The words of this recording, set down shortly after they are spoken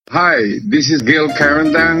Hi, this is Gil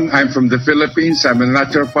Carandang. I'm from the Philippines. I'm a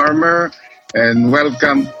natural farmer, and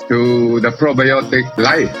welcome to the Probiotic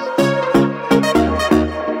Life.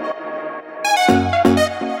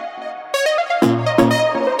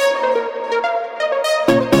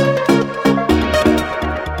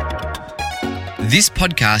 This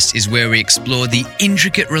podcast is where we explore the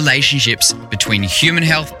intricate relationships between human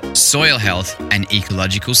health, soil health, and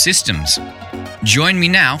ecological systems. Join me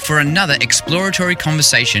now for another exploratory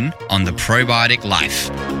conversation on the probiotic life.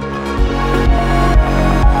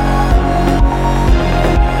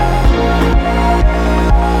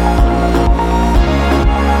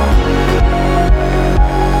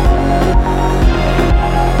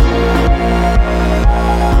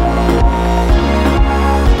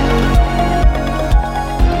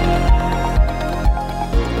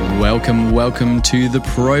 Welcome to the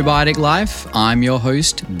Probiotic Life. I'm your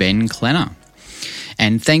host, Ben Klenner.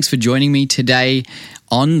 And thanks for joining me today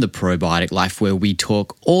on the Probiotic Life, where we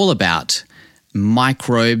talk all about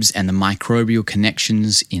microbes and the microbial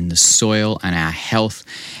connections in the soil and our health.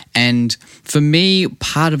 And for me,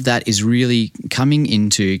 part of that is really coming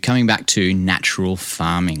back to natural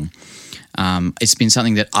farming. It's been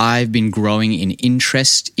something that I've been growing in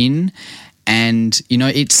interest in. And,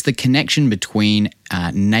 it's the connection between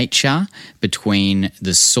nature, between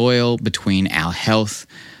the soil, between our health,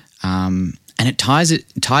 and it ties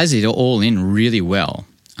it all in really well,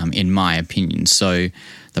 in my opinion. So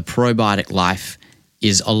the Probiotic Life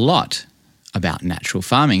is a lot about natural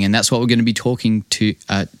farming, and that's what we're going to be talking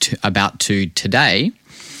about today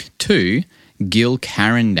to Gil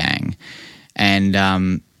Carandang.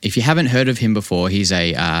 And if you haven't heard of him before, he's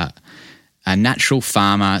a natural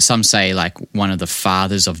farmer. Some say like one of the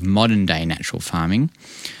fathers of modern day natural farming.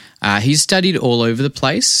 He's studied all over the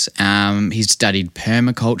place. He's studied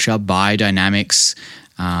permaculture, biodynamics,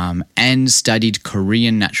 and studied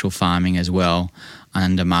Korean natural farming as well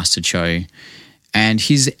under Master Cho. And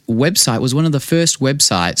his website was one of the first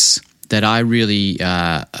websites that I really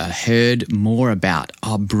heard more about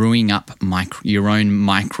brewing up your own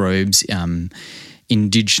microbes,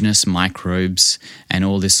 indigenous microbes and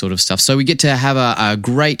all this sort of stuff. So we get to have a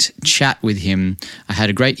great chat with him. I had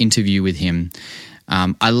a great interview with him.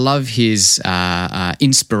 I love his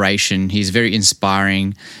inspiration. He's very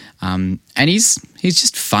inspiring, and he's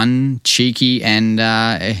just fun, cheeky, and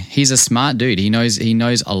he's a smart dude. He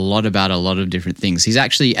knows a lot about a lot of different things. He's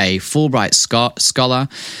actually a Fulbright scholar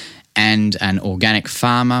and an organic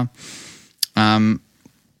farmer.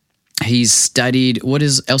 He's studied.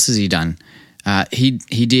 Else has he done? He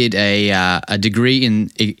did a degree in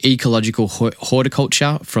ecological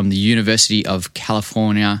horticulture from the University of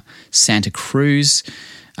California, Santa Cruz.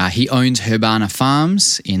 He owns Herbana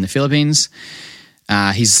Farms in the Philippines.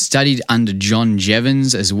 He's studied under John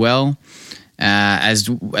Jevons as well, as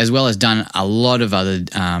well as done a lot of other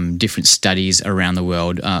different studies around the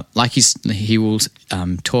world. He will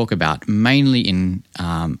talk about mainly in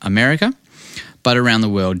America, but around the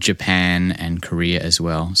world, Japan and Korea as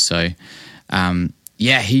well. So.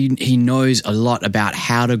 He knows a lot about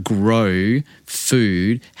how to grow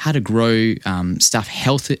food, how to grow stuff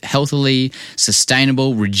healthily,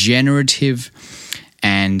 sustainable, regenerative,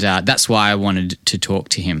 and that's why I wanted to talk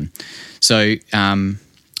to him. So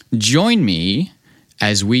join me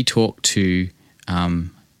as we talk to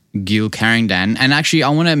Gil Carandang. And actually, I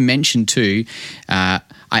want to mention too, I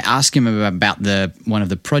asked him about one of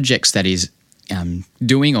the projects that is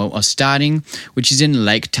doing or starting, which is in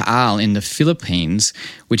Lake Taal in the Philippines,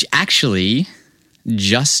 which actually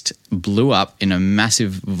just blew up in a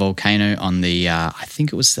massive volcano on the, I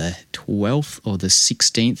think it was the 12th or the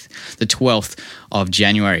 16th, the 12th of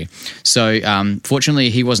January. So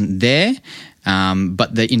fortunately he wasn't there,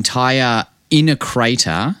 but the entire inner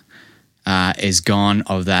crater is gone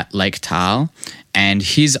of that Lake Taal, and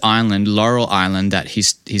his island, Laurel Island, that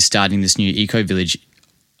he's starting this new eco-village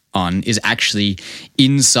on, is actually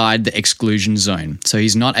inside the exclusion zone. So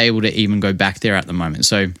he's not able to even go back there at the moment.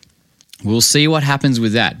 So we'll see what happens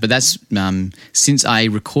with that. But that's since I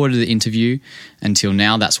recorded the interview until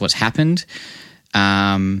now, that's what's happened.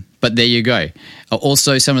 But there you go.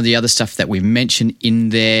 Also, some of the other stuff that we mentioned in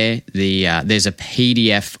there, there's a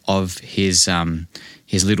PDF of his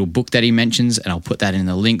little book that he mentions, and I'll put that in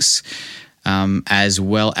the links. As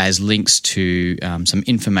well as links to some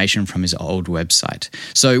information from his old website.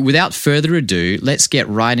 So without further ado, let's get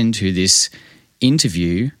right into this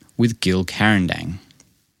interview with Gil Carandang.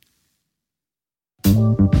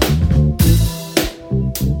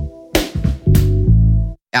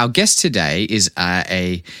 our guest today is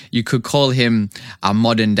you could call him a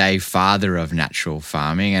modern day father of natural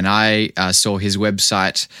farming. And I saw his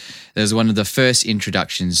website. It was one of the first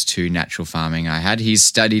introductions to natural farming I had. He's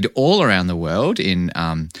studied all around the world in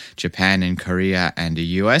Japan and Korea and the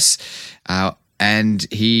US. And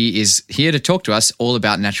he is here to talk to us all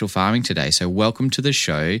about natural farming today. So welcome to the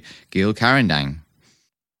show, Gil Carandang.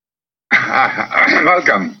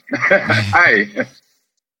 Welcome. Hi.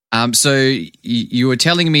 So you were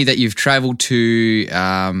telling me that you've traveled to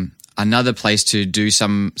another place to do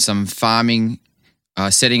some farming,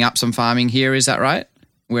 setting up some farming here. Is that right?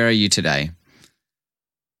 Where are you today?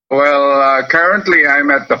 Well, currently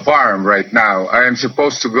I'm at the farm right now. I am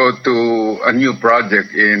supposed to go to a new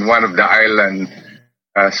project in one of the island,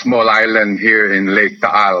 a small island here in Lake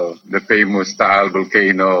Taal, the famous Taal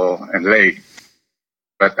volcano and lake.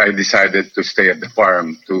 But I decided to stay at the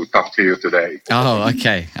farm to talk to you today. Oh,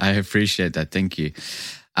 okay. I appreciate that. Thank you.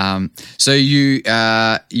 So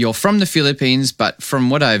you're from the Philippines, but from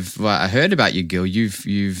what I've heard about you, Gil,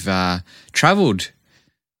 you've traveled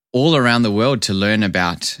all around the world to learn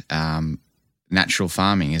about natural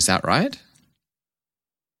farming. Is that right?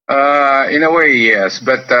 In a way, yes.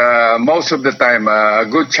 But most of the time, a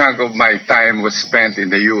good chunk of my time was spent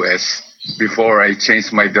in the U.S. before I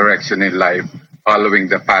changed my direction in life, following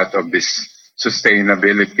the path of this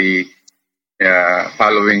sustainability,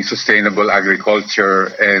 following sustainable agriculture,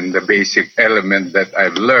 and the basic element that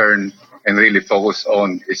I've learned and really focus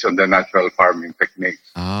on is on the natural farming technique.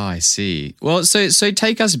 Oh, I see. Well, so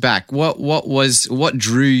take us back. What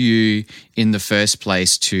drew you in the first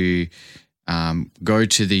place to go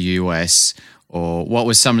to the US, or what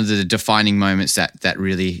was some of the defining moments that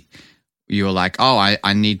really you were like, oh,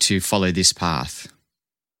 I need to follow this path?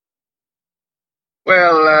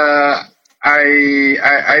 Well,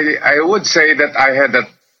 I would say that I had a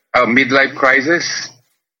midlife crisis.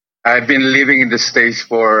 I've been living in the States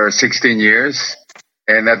for 16 years.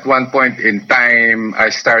 And at one point in time, I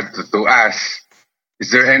started to ask,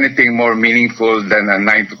 is there anything more meaningful than a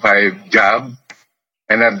 9-to-5 job?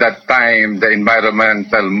 And at that time, the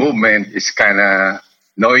environmental movement is kind of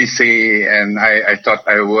noisy. And I thought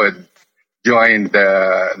I would join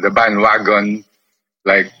the bandwagon,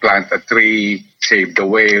 like plant a tree, save the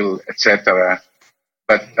whale, etc.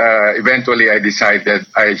 But eventually I decided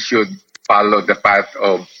I should follow the path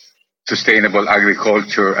of sustainable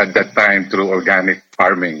agriculture at that time through organic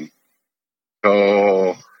farming.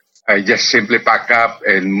 So I just simply packed up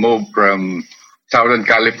and moved from Southern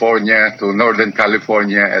California to Northern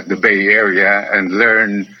California at the Bay Area and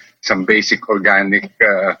learned some basic organic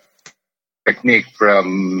technique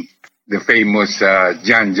from the famous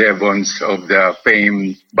John Jevons of the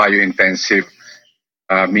famed biointensive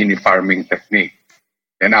mini farming technique.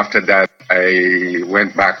 And after that, I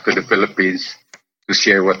went back to the Philippines to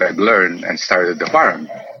share what I've learned and started the farm.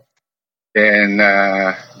 And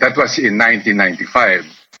that was in 1995.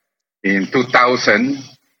 In 2000,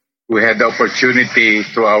 we had the opportunity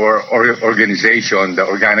through our organization, the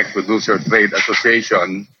Organic Producer Trade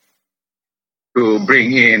Association, to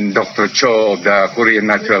bring in Dr. Cho of the Korean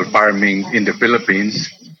Natural Farming in the Philippines.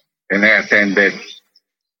 And I attended,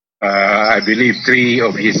 I believe, 3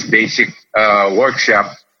 of his basic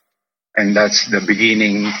workshops. And that's the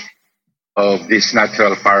beginning of this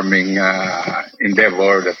natural farming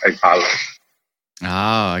endeavor that I followed.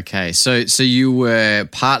 Oh, okay. So you were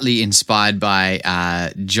partly inspired by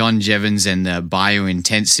John Jevons and the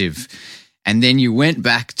biointensive, and then you went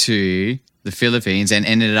back to the Philippines and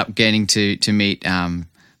ended up getting to meet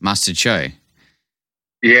Master Cho.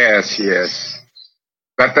 Yes.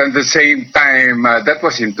 But at the same time, that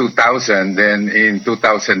was in 2000. Then in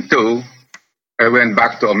 2002, I went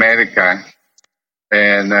back to America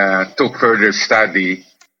and took further study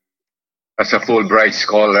as a Fulbright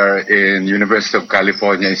scholar in University of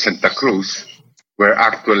California in Santa Cruz, where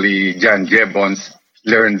actually John Jevons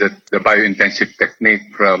learned the biointensive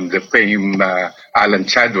technique from the famed Alan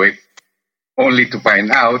Chadwick, only to find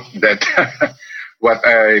out that what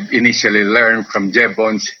I initially learned from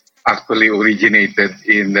Jevons actually originated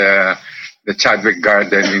in the Chadwick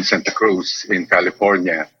Garden in Santa Cruz in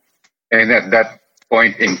California. And at that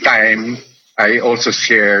point in time, I also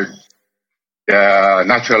shared the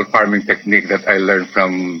natural farming technique that I learned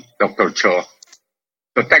from Dr. Cho.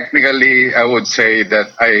 So technically, I would say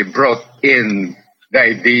that I brought in the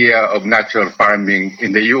idea of natural farming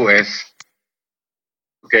in the U.S.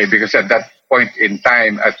 Okay, because at that point in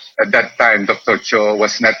time, at that time, Dr. Cho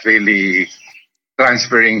was not really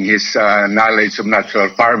transferring his knowledge of natural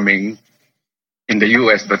farming in the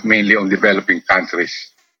U.S., but mainly on developing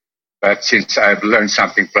countries. But since I've learned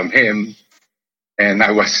something from him, And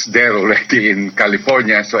I was there already in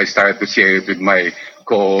California, so I started to share it with my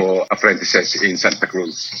co-apprentices in Santa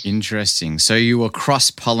Cruz. Interesting. So you were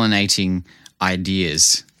cross-pollinating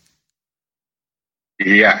ideas.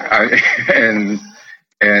 Yeah, and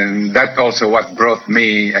that also what brought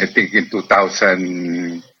me, I think, in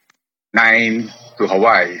 2009 to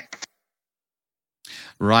Hawaii.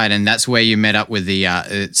 Right, and that's where you met up with the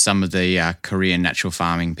some of the Korean natural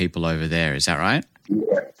farming people over there. Is that right?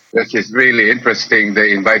 Yeah, which is really interesting.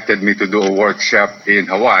 They invited me to do a workshop in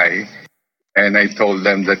Hawaii, and I told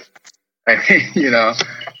them that, I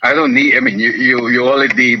don't need. I mean, you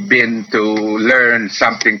already been to learn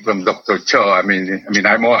something from Dr. Cho.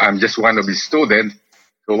 I'm just one of his students.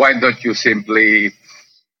 So why don't you simply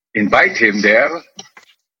invite him there?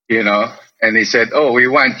 And he said, "Oh, we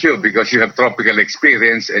want you because you have tropical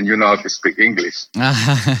experience and you know how to speak English."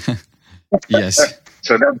 Yes.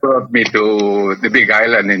 So that brought me to the big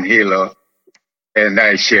island in Hilo, and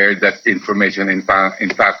I shared that information. In fact,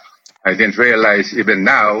 I didn't realize even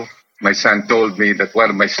now. My son told me that one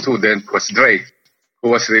of my students was Drake, who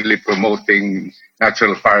was really promoting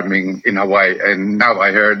natural farming in Hawaii, and now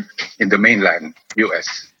I heard in the mainland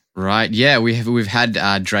U.S. Right. Yeah, we've had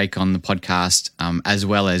Drake on the podcast as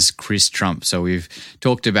well as Chris Trump. So we've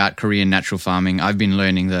talked about Korean natural farming. I've been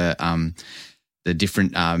learning the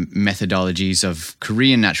different methodologies of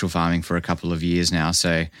Korean natural farming for a couple of years now.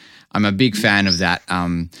 So I'm a big fan of that.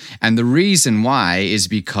 And the reason why is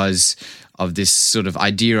because of this sort of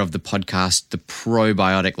idea of the podcast, the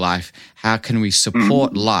probiotic life. How can we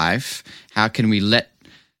support life? How can we let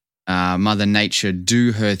Mother Nature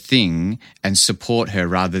do her thing and support her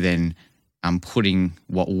rather than putting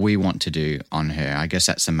what we want to do on her? I guess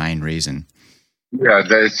that's the main reason. Yeah,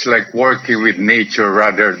 it's like working with nature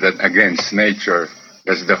rather than against nature.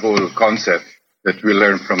 That's the whole concept that we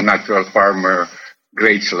learn from natural farmer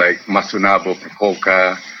greats like Masunabo,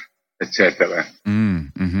 Prococa, etc.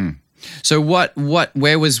 Mm-hmm. So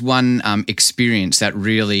where was one experience that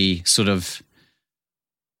really sort of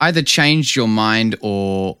either changed your mind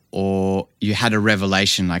or you had a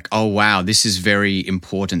revelation like, oh, wow, this is very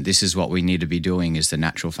important. This is what we need to be doing is the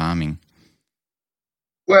natural farming?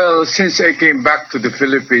 Well, since I came back to the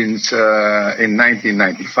Philippines in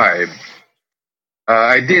 1995,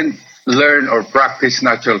 I didn't learn or practice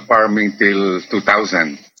natural farming till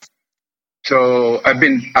 2000. So I've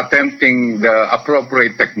been attempting the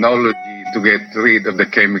appropriate technology to get rid of the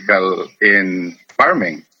chemical in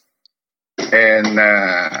farming. And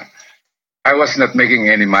I was not making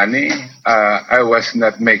any money. I was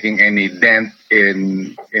not making any dent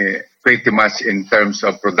in pretty much in terms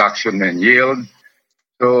of production and yield.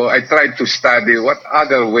 So I tried to study what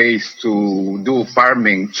other ways to do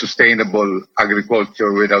farming, sustainable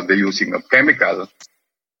agriculture without the using of chemical.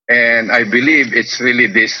 And I believe it's really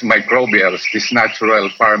this microbials, this natural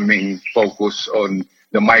farming focus on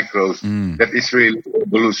the microbes that is really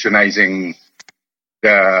revolutionizing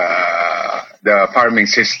the farming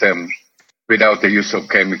system without the use of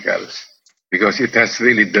chemicals, because it has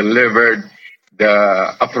really delivered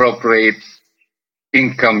the appropriate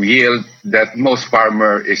income yield that most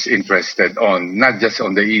farmer is interested on, not just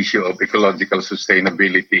on the issue of ecological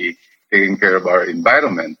sustainability, taking care of our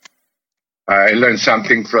environment. I learned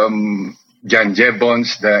something from John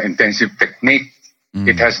Jebon's, the intensive technique.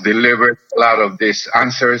 It has delivered a lot of these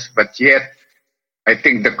answers, but yet I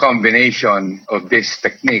think the combination of these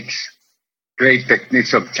techniques, great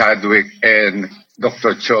techniques of Chadwick and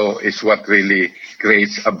Dr. Cho, is what really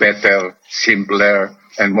creates a better, simpler,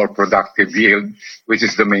 and more productive yield, which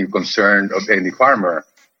is the main concern of any farmer.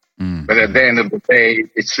 But at the end of the day,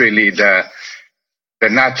 it's really the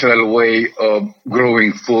natural way of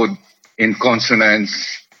growing food in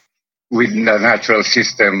consonance with the natural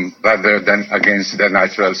system rather than against the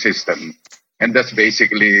natural system. And that's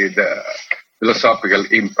basically the philosophical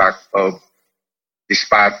impact of this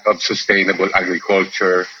path of sustainable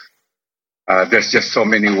agriculture. There's just so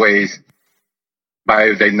many ways,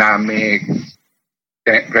 biodynamic,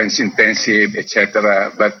 grains intensive,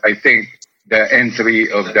 etc. But I think the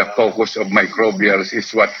entry of the focus of microbials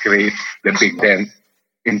is what creates the big dent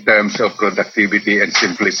in terms of productivity and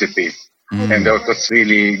simplicity. And that was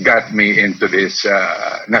really got me into this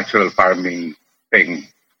natural farming thing.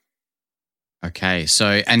 Okay,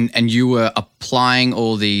 so and you were applying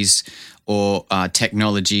all these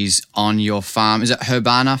technologies on your farm. Is it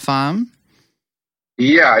Herbana Farm?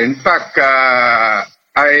 Yeah, in fact,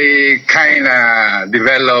 I kind of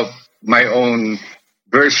developed my own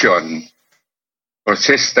version or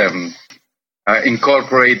system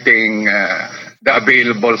incorporating the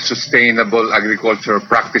available sustainable agricultural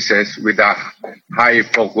practices with a high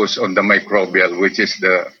focus on the microbial, which is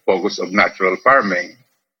the focus of natural farming.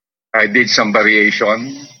 I did some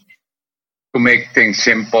variation to make things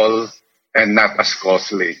simple and not as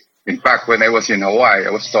costly. In fact, when I was in Hawaii, I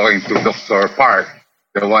was talking to Dr. Park,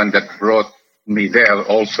 the one that brought me there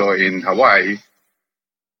also in Hawaii.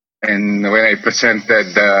 And when I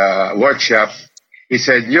presented the workshop, he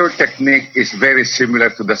said, your technique is very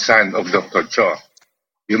similar to the son of Dr. Cho.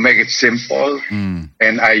 You make it simple,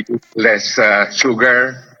 and I use less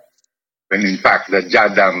sugar, when in fact the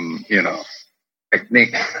Jadam,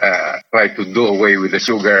 technique try to do away with the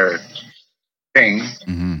sugar thing.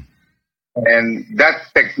 Mm-hmm. And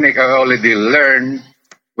that technique I already learned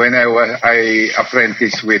when I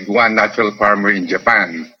apprenticed with one natural farmer in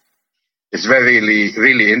Japan. It's very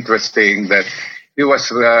really interesting that he was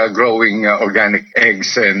growing organic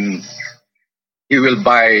eggs, and he will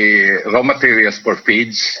buy raw materials for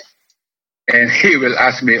feeds, and he will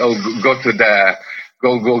ask me, "Oh, go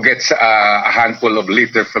get a handful of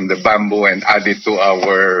litter from the bamboo and add it to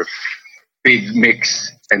our feed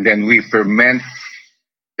mix, and then we ferment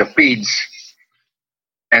the feeds,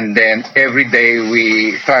 and then every day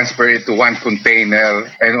we transfer it to one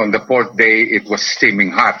container, and on the fourth day it was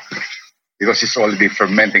steaming hot because it's already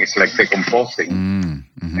fermenting. It's like decomposing.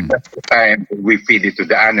 Mm-hmm. And that's the time we feed it to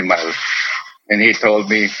the animal." And he told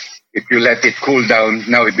me, if you let it cool down,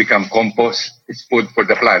 now it becomes compost. It's food for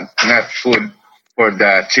the plant, not food for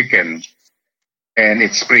the chicken. And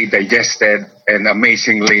it's pre-digested, and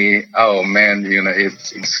amazingly, oh man,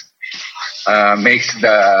 it's makes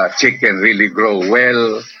the chicken really grow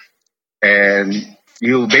well, and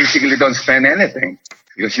you basically don't spend anything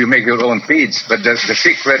because you make your own feeds. But the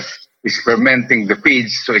secret is fermenting the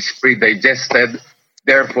feeds, so it's pre-digested.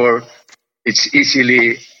 Therefore, it's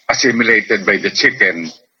easily assimilated by the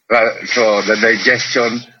chicken. So the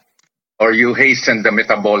digestion, or you hasten the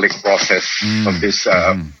metabolic process of this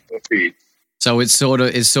feed. So it's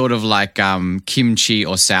sort of like kimchi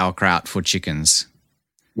or sauerkraut for chickens.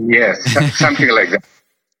 Yes, something like that.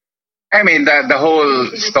 I mean, the whole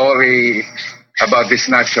story about this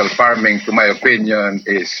natural farming, to my opinion,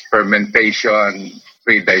 is fermentation,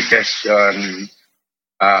 pre-digestion,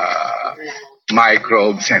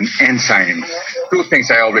 microbes, and enzymes. Two things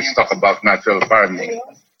I always talk about natural farming.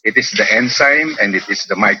 It is the enzyme and it is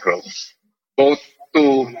the microbes. Both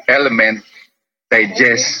two elements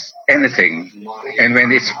digest anything. And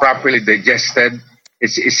when it's properly digested,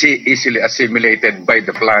 it's easily assimilated by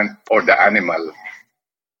the plant or the animal.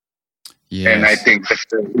 Yes. And I think that's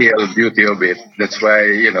the real beauty of it. That's why,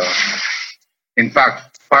 in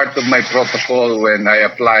fact, part of my protocol when I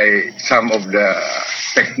apply some of the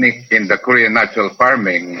technique in the Korean natural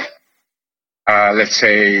farming, let's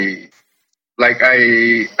say, like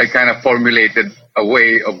I kind of formulated a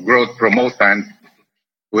way of growth promotant,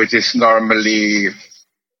 which is normally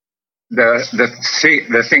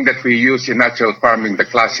the thing that we use in natural farming, the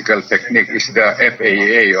classical technique, is the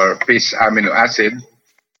FAA, or fish amino acid,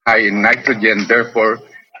 high in nitrogen. Therefore,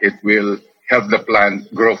 it will help the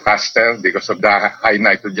plant grow faster because of the high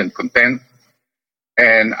nitrogen content.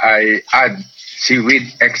 And I add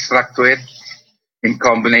seaweed extract to it in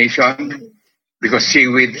combination, because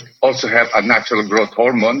seaweed also have a natural growth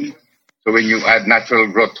hormone. So when you add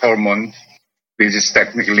natural growth hormone, this is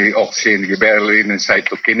technically auxin, gibberellin, and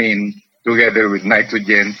cytokinin, together with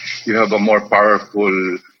nitrogen, you have a more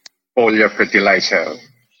powerful foliar fertilizer.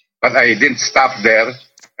 But I didn't stop there.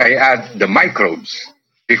 I add the microbes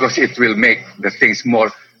because it will make the things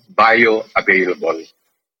more bioavailable.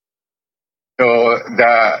 So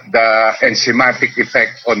the enzymatic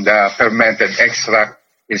effect on the fermented extract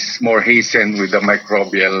is more hastened with the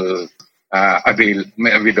microbial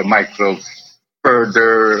with the microbes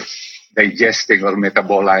further digesting or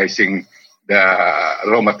metabolizing the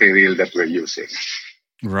raw material that we're using.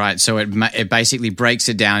 Right. So it basically breaks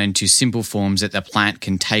it down into simple forms that the plant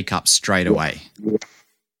can take up straight away.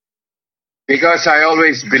 Because I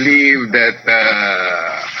always believe that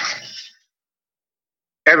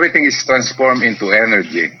everything is transformed into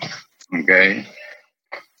energy. Okay.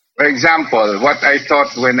 For example, what I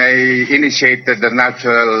thought when I initiated the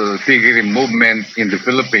natural figurine movement in the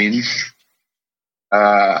Philippines,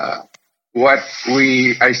 what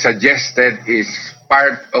I suggested is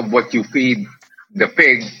part of what you feed the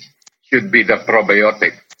pig should be the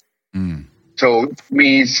probiotic. So it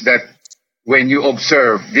means that when you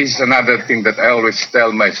observe, this is another thing that I always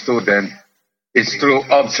tell my students, it's through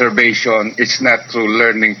observation, it's not through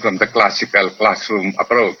learning from the classical classroom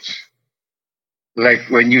approach. Like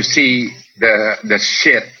when you see the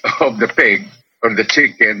shit of the pig or the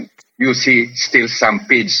chicken, you see still some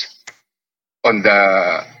feeds on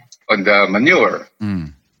the manure.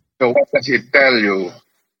 So what does it tell you?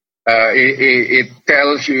 It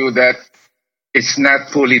tells you that it's not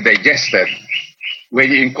fully digested.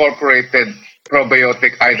 When you incorporated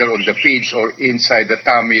probiotic either on the feeds or inside the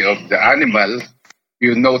tummy of the animal,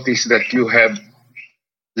 you notice that you have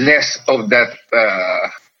less of that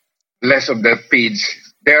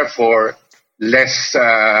feeds, therefore less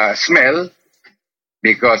smell,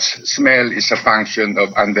 because smell is a function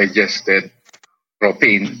of undigested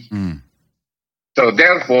protein. So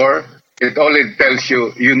therefore, it only tells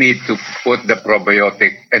you you need to put the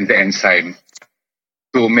probiotic and the enzyme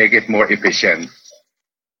to make it more efficient.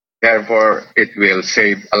 Therefore, it will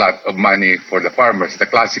save a lot of money for the farmers. The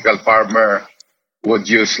classical farmer would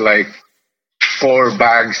use like 4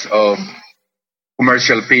 bags of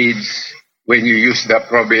commercial feeds. When you use the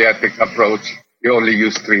probiotic approach, you only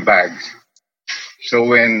use 3 bags. So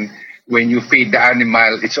when you feed the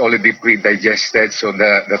animal, it's already pre-digested. So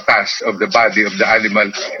the task of the body of the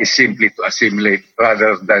animal is simply to assimilate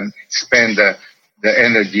rather than spend the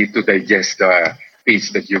energy to digest the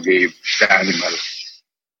feeds that you gave the animal.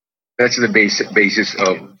 That's the basis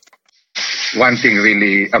of one thing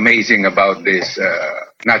really amazing about this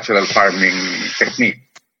natural farming technique.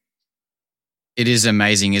 It is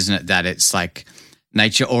amazing, isn't it, that it's like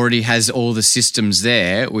nature already has all the systems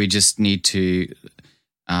there. We just need to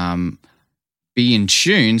be in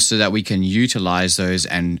tune so that we can utilize those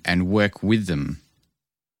and work with them.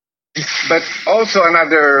 But also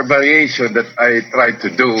another variation that I try to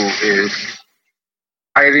do is,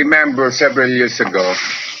 I remember several years ago,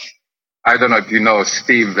 I don't know if you know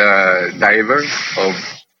Steve Diver of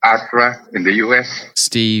Accra in the U.S.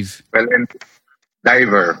 Steve? Well,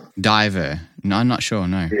 Diver. No, I'm not sure,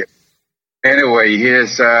 no. Yeah. Anyway, he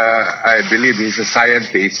is, I believe he's a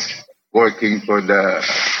scientist working for the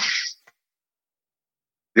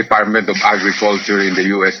Department of Agriculture in the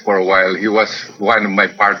U.S. for a while. He was one of my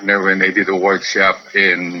partner when I did a workshop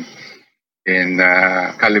in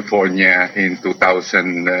California in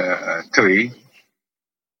 2003.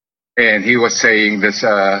 And he was saying there's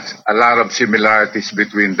a lot of similarities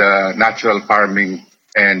between the natural farming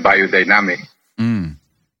and biodynamic.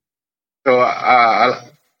 So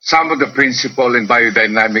some of the principle in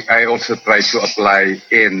biodynamic I also try to apply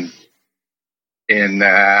in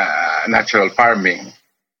natural farming.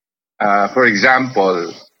 For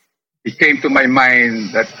example, it came to my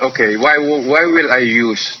mind that, okay, why will I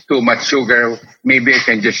use too much sugar? Maybe I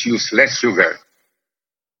can just use less sugar.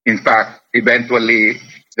 In fact, eventually,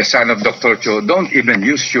 the son of Dr. Cho don't even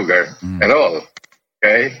use sugar at all.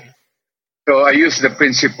 Okay? So I use the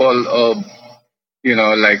principle of,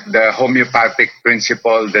 like the homeopathic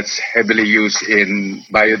principle that's heavily used in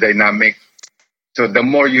biodynamic. So the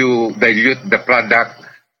more you dilute the product,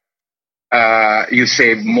 you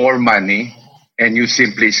save more money, and you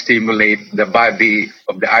simply stimulate the body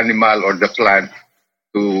of the animal or the plant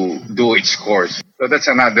to do its course. So that's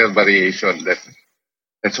another variation.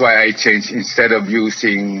 That's why I changed, instead of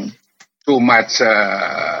using too much,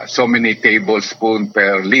 so many tablespoons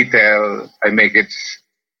per liter, I make it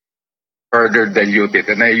further diluted.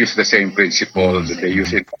 And I use the same principle that they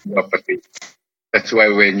use in homeopathy. That's why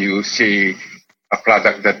when you see a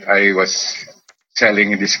product that I was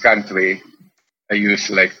selling in this country, I use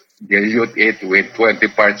like dilute it with 20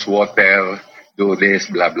 parts water, do this,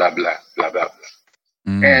 blah, blah, blah, blah, blah, blah.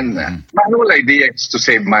 And my whole idea is to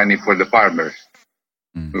save money for the farmers,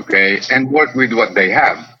 okay, and work with what they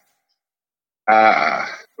have.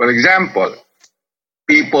 For example,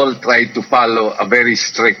 people try to follow a very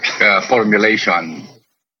strict formulation,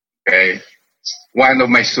 okay. One of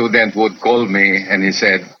my students would call me and he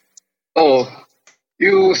said, "Oh,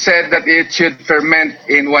 you said that it should ferment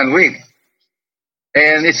in 1 week.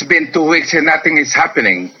 And it's been 2 weeks and nothing is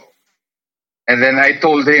happening." And then I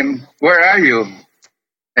told him, "Where are you?"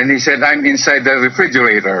 And he said, "I'm inside the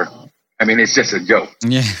refrigerator." I mean, it's just a joke.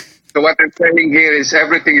 Yeah. So what I'm saying here is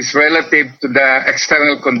everything is relative to the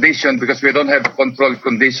external condition, because we don't have controlled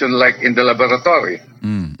condition like in the laboratory.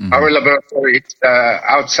 Our laboratory is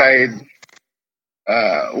outside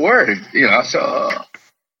world,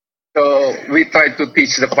 So we try to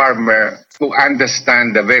teach the farmer to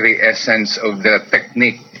understand the very essence of the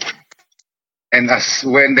technique. And as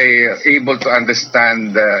when they are able to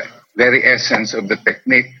understand the very essence of the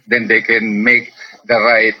technique, then they can make the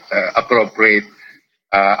right, appropriate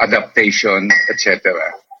adaptation,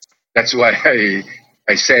 etc. That's why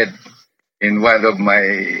I said in one of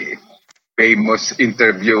my famous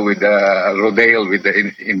interview with Rodale with the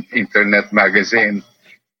internet magazine,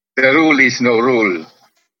 the rule is no rule.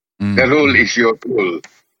 The rule is your rule.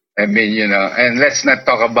 I mean, and let's not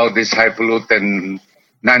talk about this highfalutin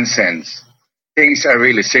nonsense. things are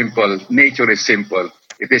really simple. Nature is simple.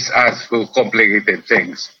 It is us who complicated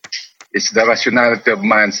things. It's the rationality of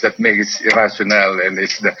minds that makes it irrational, and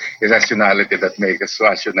it's the irrationality that makes us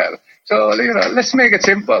rational. So, let's make it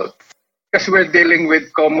simple. Because we're dealing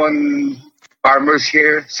with common farmers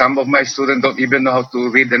here. Some of my students don't even know how to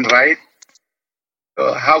read and write.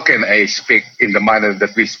 So how can I speak in the manner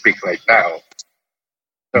that we speak right now?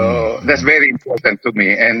 So that's very important to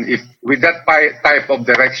me. And if with that type of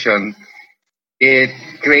direction, it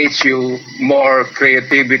creates you more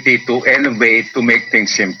creativity to innovate to make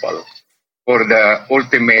things simple for the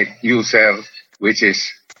ultimate user, which is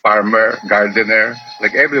farmer, gardener,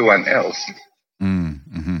 like everyone else.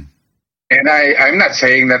 And I'm not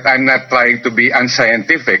saying that I'm not trying to be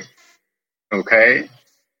unscientific. Okay.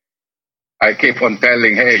 I keep on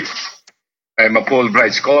telling, hey, I'm a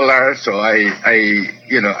Fulbright scholar, so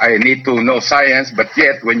I need to know science. But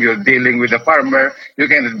yet, when you're dealing with a farmer, you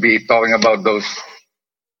cannot be talking about those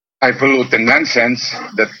highfalutin nonsense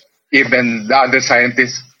that even the other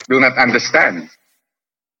scientists do not understand.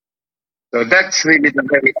 So that's really the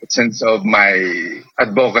very essence of my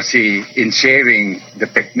advocacy in sharing the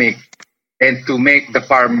technique and to make the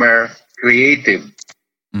farmer creative.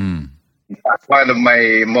 One of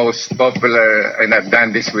my most popular, and I've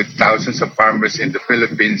done this with thousands of farmers in the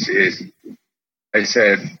Philippines, is I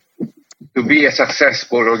said, to be a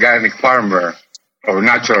successful organic farmer or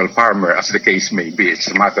natural farmer, as the case may be, it's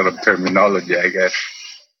a matter of terminology, I guess,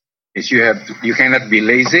 is you cannot be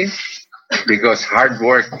lazy because hard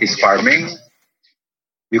work is farming.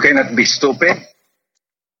 You cannot be stupid.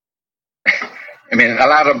 I mean, a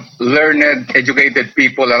lot of learned, educated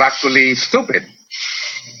people are actually stupid.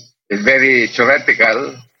 It's very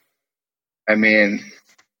theoretical. I mean,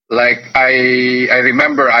 like I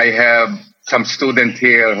remember I have some student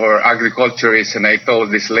here who are agriculturists, and I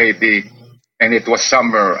told this lady, and it was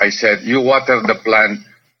summer, I said, you water the plant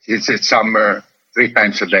since it's summer 3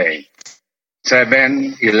 times a day,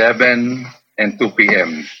 7, 11, and 2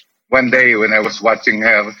 p.m. One day when I was watching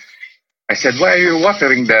her, I said, why are you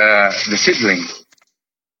watering the seedling?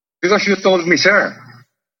 Because you told me, sir.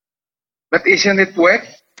 But isn't it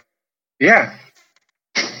wet? Yeah.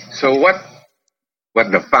 So what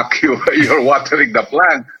the fuck you're watering the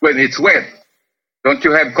plant when it's wet? Don't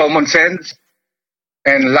you have common sense?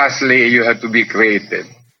 And lastly, you have to be creative.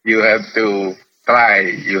 You have to try.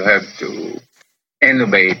 You have to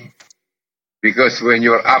innovate. Because when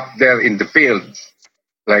you're up there in the field,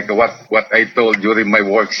 like what I told during my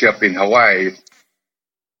workshop in Hawaii,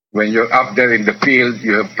 when you're up there in the field,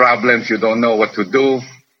 you have problems, you don't know what to do,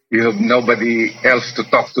 you have nobody else to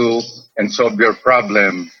talk to and solve your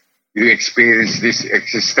problem. You experience this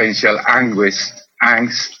existential anguish,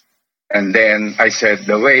 angst. And then I said,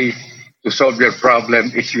 the way to solve your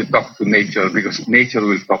problem is you talk to nature, because nature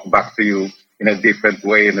will talk back to you in a different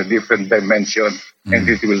way, in a different dimension, and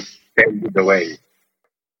it will tell you the way.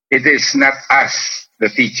 It is not us, the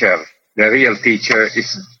teacher. The real teacher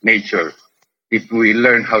is nature. If we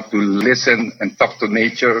learn how to listen and talk to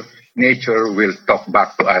nature, nature will talk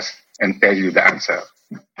back to us and tell you the answer.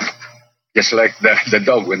 Just like the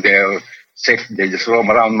dog, when they're sick, they just roam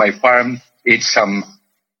around my farm, eat some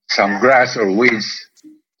grass or weeds,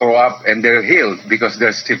 throw up, and they're healed because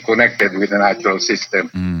they're still connected with the natural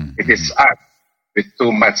system. It is us with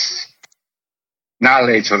too much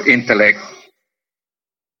knowledge or intellect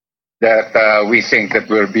that we think that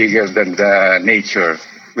we're bigger than the nature.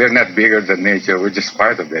 We're not bigger than nature. We're just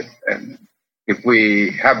part of it. And if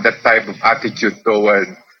we have that type of attitude toward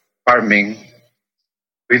farming,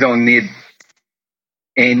 we don't need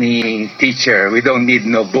any teacher. We don't need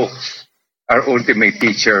no books. Our ultimate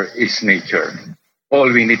teacher is nature.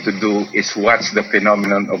 All we need to do is watch the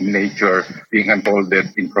phenomenon of nature being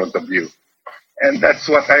unfolded in front of you. And that's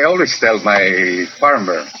what I always tell my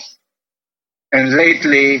farmer. And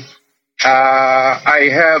lately, I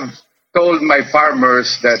have told my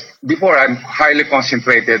farmers that before I'm highly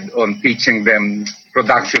concentrated on teaching them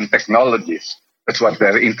production technologies. That's what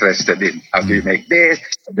they're interested in. How do you make this?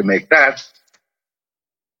 How do you make that?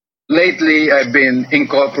 Lately, I've been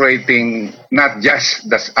incorporating not just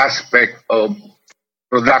this aspect of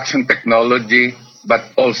production technology,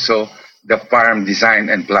 but also the farm design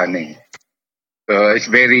and planning. So it's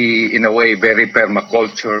very, in a way, very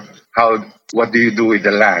permaculture. What do you do with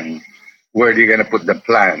the land? Where are you going to put the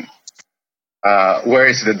plant? Where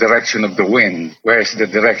is the direction of the wind? Where is the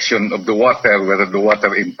direction of the water, whether the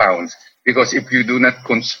water impounds? Because if you do not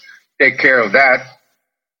take care of that,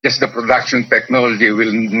 just the production technology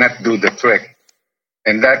will not do the trick.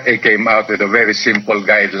 And that I came out with a very simple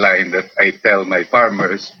guideline that I tell my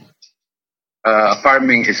farmers.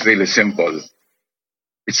 Farming is really simple.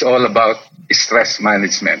 it's all about stress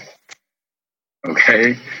management.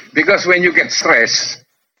 Okay? Because when you get stressed,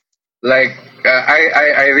 like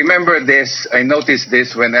I remember this, I noticed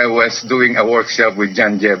this when I was doing a workshop with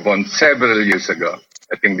John Jebon several years ago.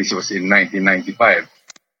 I think this was in 1995.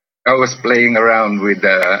 I was playing around with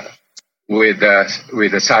a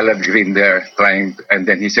salad green there, and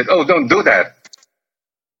then he said, "Oh, don't do that.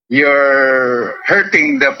 You're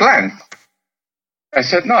hurting the plant." I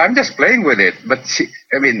said, "No, I'm just playing with it." But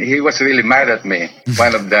he was really mad at me.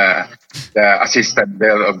 One of the assistant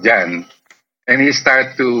there of Jan, and he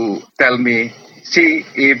started to tell me, "See,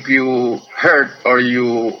 if you hurt or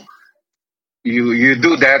you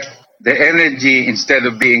do that, the energy, instead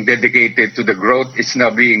of being dedicated to the growth, is now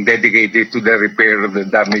being dedicated to the repair of the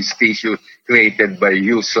damaged tissue created by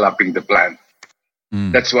you slapping the plant."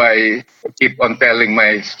 That's why I keep on telling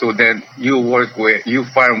my student, you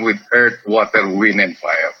farm with earth, water, wind, and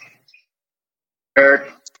fire. Earth,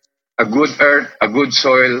 a good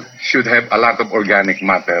soil should have a lot of organic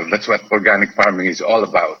matter. That's what organic farming is all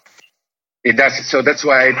about. It does. So that's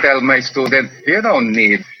why I tell my student, you don't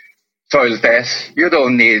need soil tests. You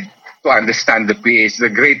don't need to understand the pH.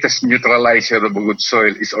 The greatest neutralizer of a good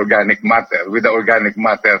soil is organic matter. With the organic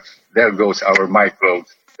matter, there goes our microbes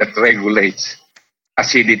that regulates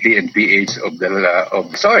acidity and pH of the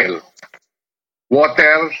soil.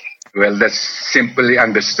 Water, well, that's simply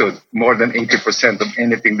understood. More than 80% of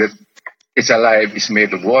anything that is alive is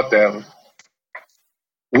made of water.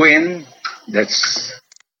 Wind, that's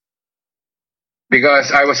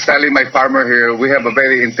because I was telling my farmer here, we have a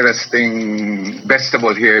very interesting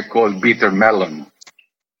vegetable here called bitter melon.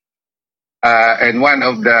 And one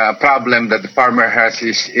of the problem that the farmer has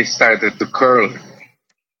is it started to curl.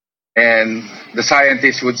 And the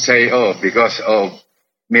scientists would say, oh, because of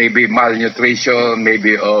maybe malnutrition,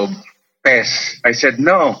 maybe of pests. I said,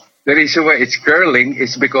 no, the reason why it's curling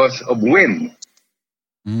is because of wind.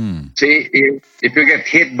 See, if you get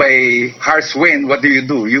hit by harsh wind, what do?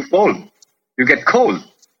 You fall. You get cold.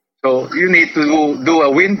 So you need to do a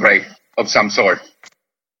windbreak of some sort.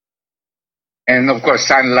 And of course,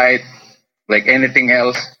 sunlight, like anything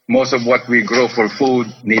else, most of what we grow for food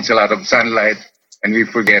needs a lot of sunlight. And we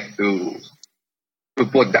forget to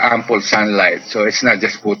put the ample sunlight. So it's not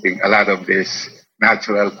just putting a lot of this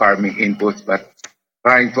natural farming inputs, but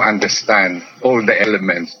trying to understand all the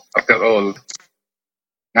elements. After all,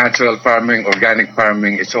 natural farming, organic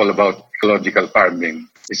farming, it's all about ecological farming.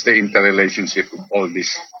 It's the interrelationship of all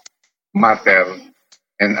this matter.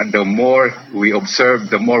 And the more we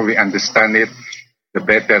observe, the more we understand it, the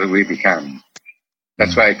better we become.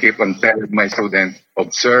 That's why I keep on telling my students,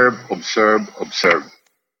 observe, observe, observe.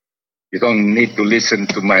 You don't need to listen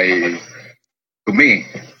to me.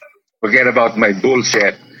 Forget about my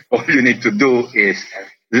bullshit. All you need to do is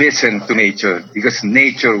listen to nature, because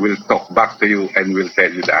nature will talk back to you and will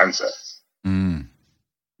tell you the answer.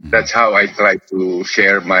 That's how I try to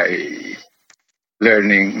share my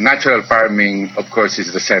learning. Natural farming, of course,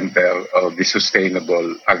 is the center of the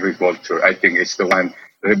sustainable agriculture. I think it's the one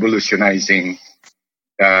revolutionizing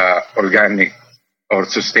organic or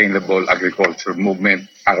sustainable agriculture movement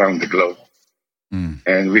around the globe.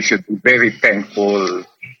 And we should be very thankful,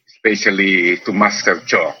 especially to Master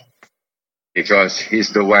Cho, because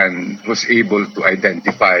he's the one who's able to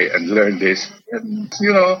identify and learn this. And,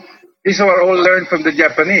 these are all learned from the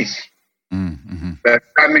Japanese. They're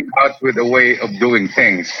coming out with a way of doing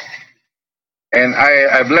things. And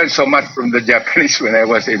I've learned so much from the Japanese when I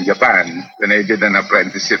was in Japan, when I did an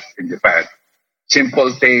apprenticeship in Japan.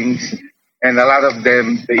 Simple things, and a lot of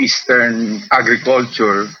them, the Eastern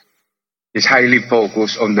agriculture is highly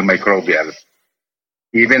focused on the microbial.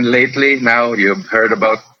 Even lately, now you've heard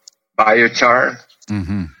about biochar.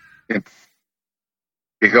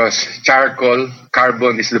 Because charcoal,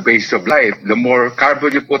 carbon is the base of life. The more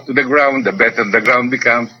carbon you put to the ground, the better the ground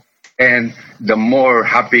becomes, and the more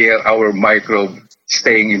happier our microbe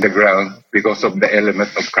staying in the ground because of the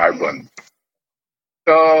element of carbon.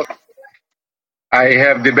 So I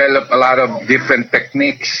have developed a lot of different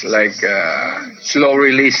techniques, like slow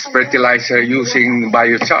release fertilizer using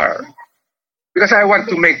biochar, because I want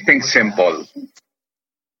to make things simple.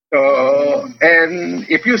 So, and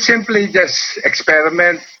if you simply just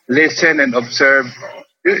experiment, listen, and observe,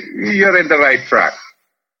 you're in the right track.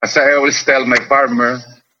 As I always tell my farmer,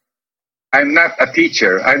 I'm not a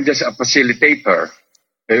teacher, I'm just a facilitator.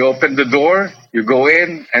 You open the door, you go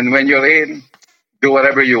in, and when you're in, do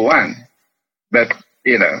whatever you want. But,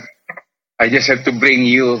 I just have to bring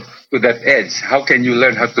you to that edge. How can you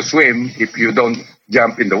learn how to swim if you don't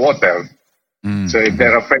jump in the water? So if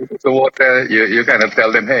they're afraid of the water, you kind of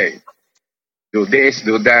tell them, hey, do this,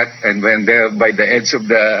 do that, and when they're by the edge of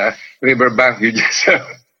the riverbank, you just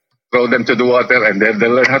throw them to the water, and then they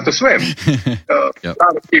learn how to swim. So Yep. a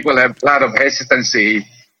lot of people have a lot of hesitancy,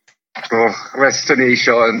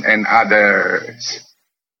 procrastination, and other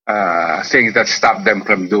things that stop them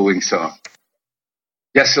from doing so.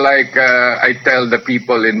 Just like I tell the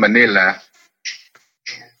people in Manila,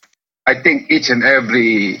 I think each and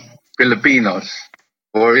every Filipinos,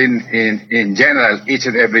 or in general, each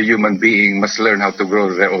and every human being must learn how to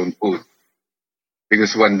grow their own food.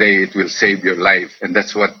 Because one day it will save your life. And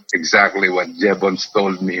that's exactly what Jebons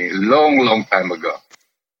told me long time ago.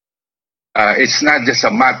 It's not just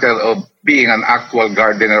a matter of being an actual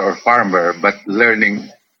gardener or farmer, but learning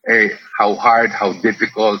how hard, how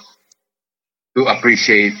difficult to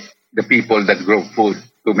appreciate the people that grow food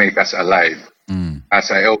to make us alive. As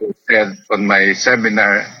I always said on my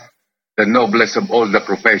seminar, the noblest of all the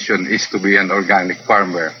profession is to be an organic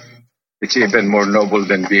farmer. It's even more noble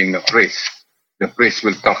than being a priest. The priest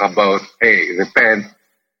will talk about, hey, repent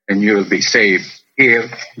and you will be saved. Here,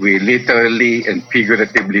 we literally and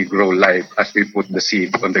figuratively grow life as we put the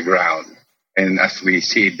seed on the ground. And as we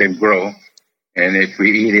see them grow, and if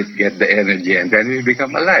we eat it, get the energy, and then we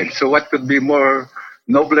become alive. So what could be more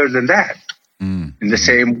nobler than that? In the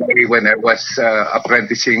same way, when I was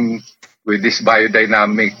apprenticing with this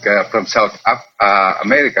biodynamic from South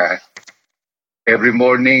America, every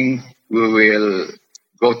morning we will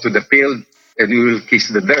go to the field and we will kiss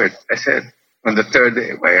the dirt. I said, on the third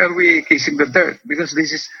day, why are we kissing the dirt? Because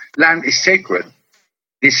land is sacred.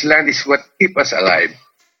 This land is what keeps us alive.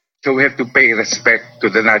 So we have to pay respect to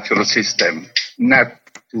the natural system, not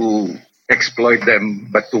to exploit them,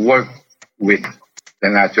 but to work with the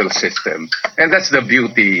natural system. And that's the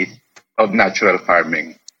beauty of natural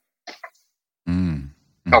farming.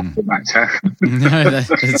 Talk too much, huh? No,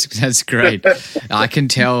 that's great. I can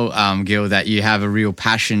tell, Gil, that you have a real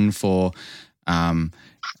passion for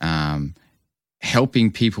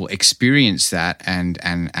helping people experience that and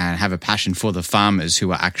have a passion for the farmers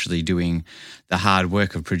who are actually doing the hard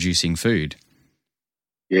work of producing food.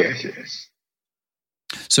 Yes.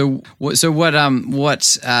 So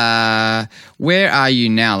where are you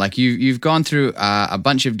now? Like you've gone through a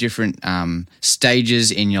bunch of different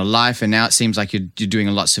stages in your life, and now it seems like you're doing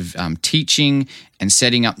lots of teaching and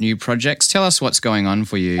setting up new projects. Tell us what's going on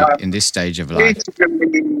for you in this stage of life.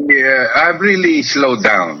 I've really slowed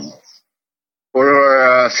down.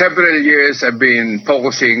 For several years, I've been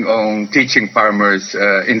focusing on teaching farmers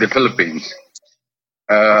in the Philippines.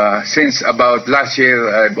 Since about last year,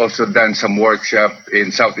 I've also done some workshop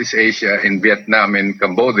in Southeast Asia, in Vietnam and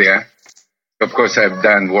Cambodia. Of course, I've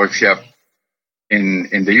done workshop in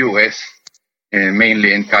the US, and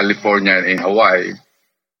mainly in California and in Hawaii.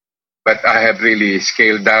 But I have really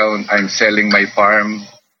scaled down. I'm selling my farm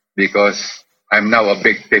because I'm now a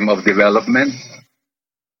victim of development.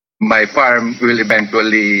 My farm will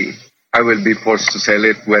eventually, I will be forced to sell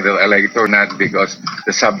it whether I like it or not because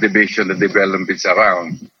the subdivision, the development is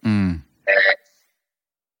around.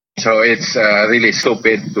 So it's really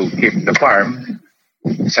stupid to keep the farm,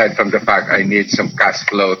 aside from the fact I need some cash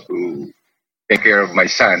flow to take care of my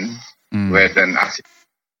son with an asset.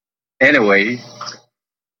 Anyway,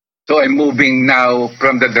 so I'm moving now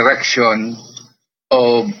from the direction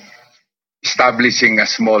of establishing a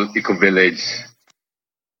small eco-village.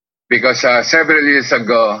 Because several years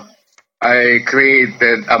ago, I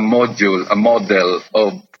created a model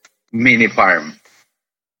of mini farm,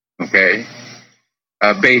 okay,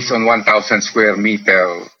 based on 1,000 square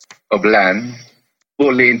meter of land,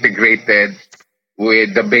 fully integrated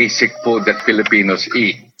with the basic food that Filipinos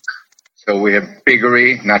eat. So we have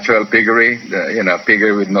piggery, natural piggery,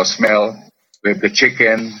 piggery with no smell. We have the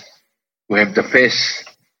chicken, we have the fish,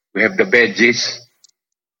 we have the veggies,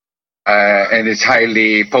 and it's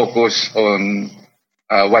highly focused on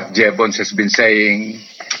what Jebons has been saying.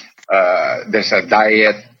 There's a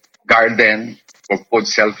diet garden for food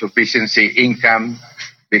self-sufficiency, income,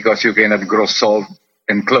 because you cannot grow salt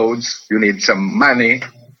and clothes. You need some money.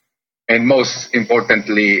 And most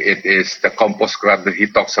importantly, it is the compost crop that he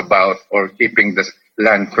talks about, or keeping the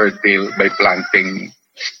land fertile by planting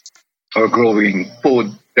or growing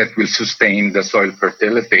food that will sustain the soil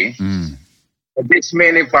fertility. This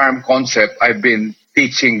mini farm concept, I've been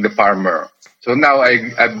teaching the farmer. So now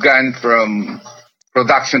I've gone from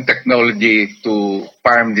production technology to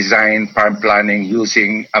farm design, farm planning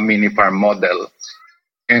using a mini farm model.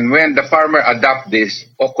 And when the farmer adopt this,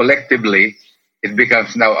 or collectively, it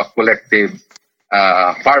becomes now a collective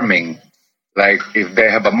farming. Like if they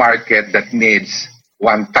have a market that needs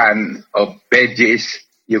 1 ton of veggies,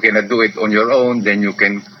 you cannot do it on your own, then you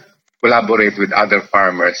can collaborate with other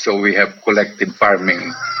farmers. So we have collective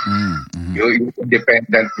farming. You're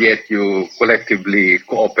independent, yet you collectively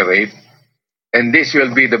cooperate. And this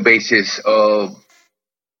will be the basis of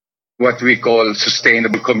what we call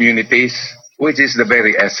sustainable communities, which is the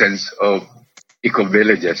very essence of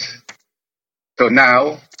eco-villages. So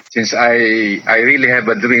now, since I really have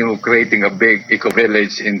a dream of creating a big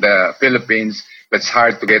eco-village in the Philippines, but it's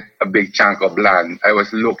hard to get a big chunk of land. I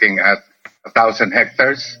was looking at 1,000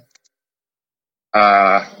 hectares.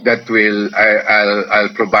 That will I'll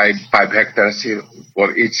provide 5 hectares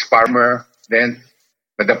for each farmer. Then,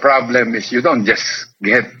 but the problem is you don't just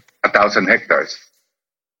get 1,000 hectares.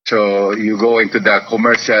 So you go into the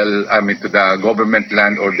commercial, to the government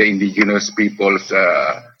land or the indigenous people's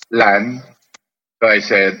land. So I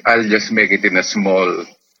said I'll just make it in a small,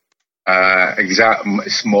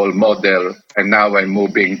 small model. And now I'm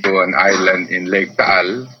moving to an island in Lake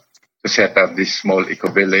Taal to set up this small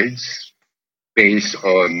eco village based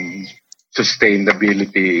on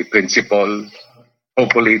sustainability principle,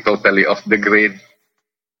 hopefully totally off the grid.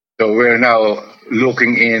 So we're now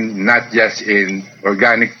looking in not just in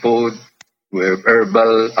organic food, we have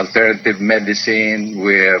herbal, alternative medicine,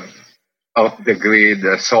 we have off the grid,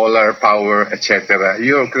 solar power, etc.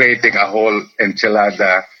 You're creating a whole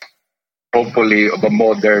enchilada, hopefully of a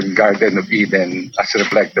modern Garden of Eden as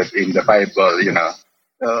reflected in the Bible,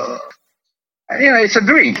 it's a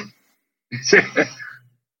dream.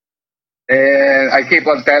 And I keep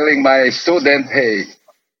on telling my student, hey,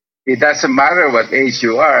 it doesn't matter what age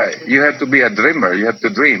you are. You have to be a dreamer. You have to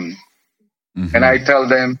dream. And I tell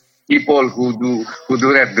them, people who do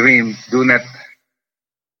not dream,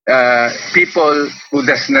 people who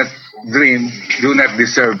does not dream do not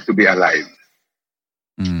deserve to be alive.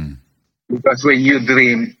 Because when you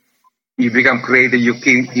dream, you become creative. You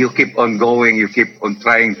keep on going. You keep on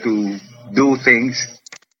trying to do things.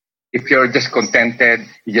 If you're just contented,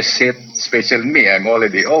 you just sit, especially me, I'm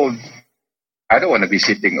already old. I don't want to be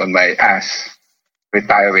sitting on my ass,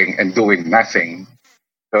 retiring and doing nothing.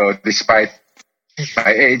 So despite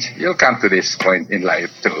my age, you'll come to this point in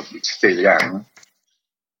life too. It's still young.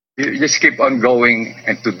 You just keep on going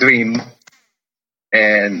and to dream.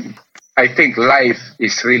 And I think life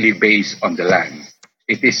is really based on the land.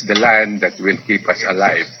 It is the land that will keep us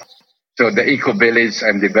alive. So the eco-village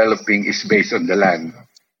I'm developing is based on the land,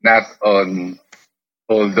 not on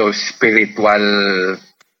all those spiritual,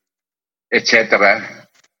 etc.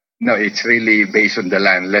 No, it's really based on the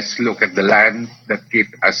land. Let's look at the land that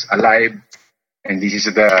keeps us alive. And this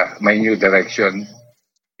is my new direction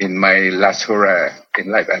in my last hurrah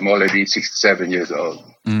in life. I'm already 67 years old.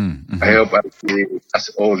 I hope I'll be as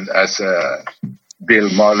old as Bill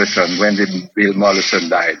Mollison. When did Bill Mollison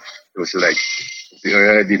die? It was like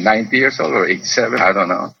already 90 years old or 87. I don't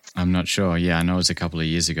know. I'm not sure. Yeah, I know it was a couple of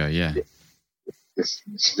years ago. Yeah.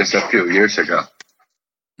 Just a few years ago.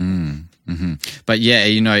 But yeah,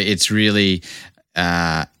 it's really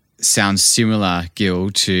sounds similar, Gil,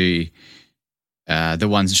 to the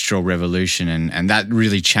One Straw Revolution, and that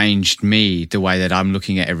really changed me. The way that I'm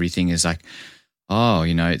looking at everything is like,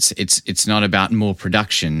 it's not about more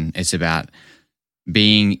production. It's about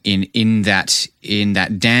being in that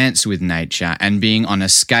dance with nature and being on a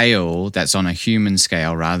scale that's on a human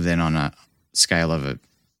scale rather than on a scale of a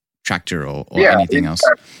tractor or anything else.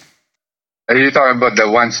 Are you talking about the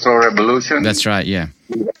One Straw Revolution? That's right, yeah.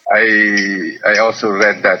 I also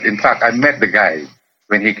read that. In fact, I met the guy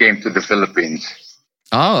when he came to the Philippines.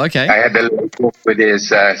 Oh, okay. I had a little book with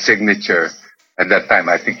his signature. At that time,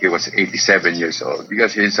 I think he was 87 years old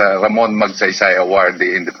because he's a Ramon Magsaysay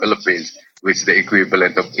awardee in the Philippines, which is the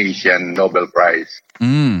equivalent of Asian Nobel Prize.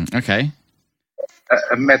 Okay.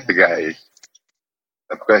 I met the guy.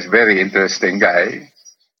 Of course, very interesting guy.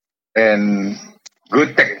 And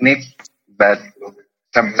good technique, but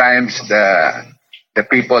sometimes the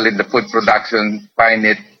people in the food production find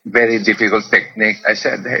it very difficult technique. I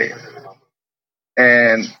said, hey,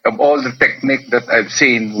 and of all the technique that I've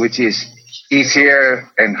seen, which is easier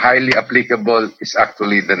and highly applicable, is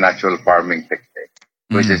actually the natural farming technique,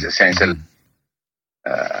 which is essentially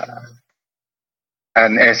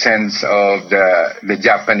an essence of the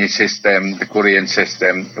Japanese system, the Korean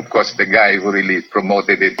system. Of course, the guy who really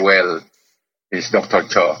promoted it well is Dr.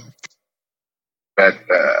 Cho. But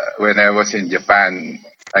when I was in Japan,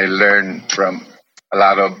 I learned from a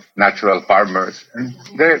lot of natural farmers.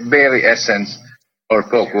 Their very essence or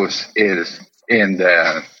focus is in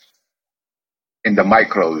the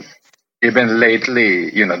microbes. Even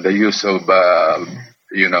lately, the use of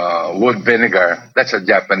wood vinegar. That's a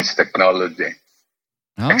Japanese technology.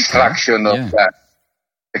 Okay.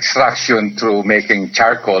 Extraction through making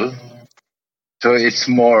charcoal. So it's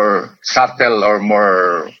more subtle or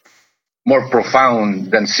more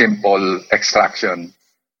profound than simple extraction.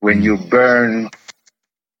 When you burn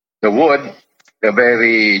the wood, the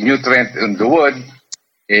very nutrient in the wood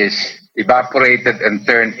is evaporated and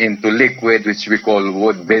turned into liquid, which we call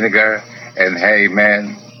wood vinegar. And hey,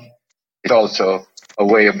 man, it's also a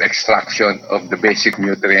way of extraction of the basic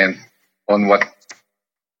nutrient on what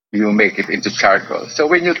you make it into charcoal. So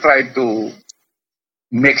when you try to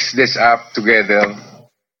mix this up together,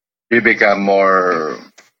 you become more.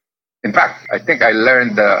 In fact, I think I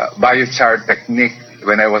learned the biochar technique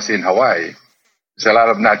when I was in Hawaii. There's a lot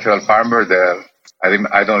of natural farmer there.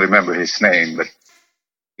 I don't remember his name, but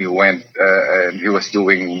he went and he was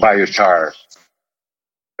doing biochar.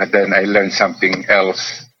 But then I learned something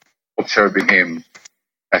else observing him.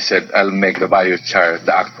 I said, I'll make the biochar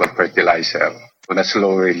the actual fertilizer on a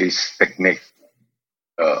slow release technique.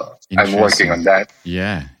 I'm working on that.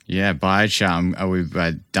 Yeah. Biochar. We've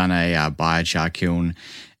done a biochar kiln,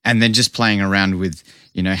 and then just playing around with,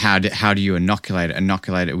 how do you inoculate it?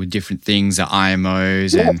 Inoculate it with different things,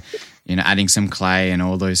 IMOs, and adding some clay and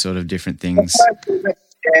all those sort of different things.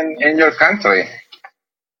 In your country,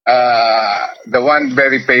 the one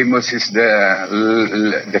very famous is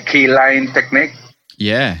the key line technique.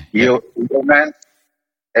 Yeah. Man.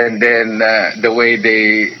 And then the way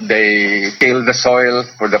they till the soil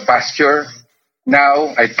for the pasture.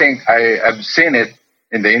 Now, I think I've seen it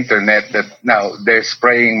in the internet that now they're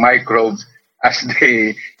spraying microbes as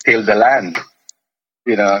they till the land.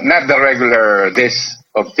 Not the regular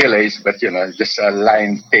of tillage, but just a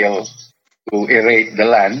line till to aerate the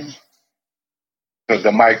land. So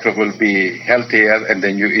the microbe will be healthier, and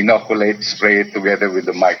then you inoculate, spray it together with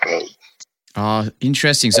the microbe. Oh,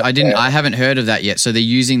 interesting. So I haven't heard of that yet. So they're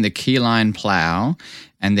using the keyline plow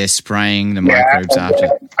and they're spraying the microbes after.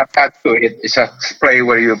 Attached to it is a spray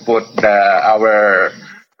where you put our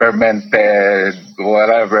fermented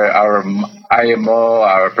whatever, our IMO,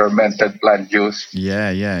 our fermented plant juice.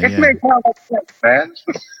 Yeah. It makes a lot of sense, man.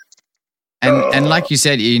 And like you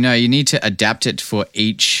said, you need to adapt it for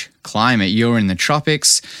each climate. You're in the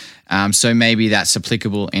tropics, so maybe that's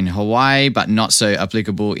applicable in Hawaii, but not so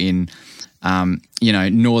applicable in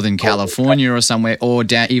Northern California or somewhere, or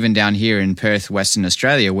even down here in Perth, Western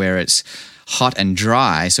Australia, where it's hot and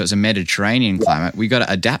dry, so it's a Mediterranean climate. We got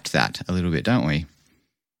to adapt that a little bit, don't we?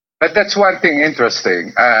 But that's one thing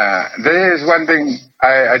interesting. There is one thing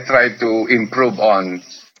I try to improve on.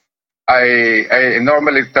 I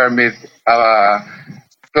normally term it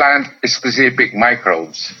plant-specific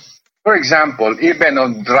microbes. For example, even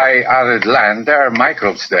on dry, arid land, there are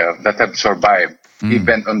microbes there that have survived,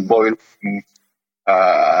 even on boiling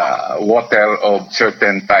water of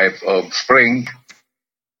certain type of spring.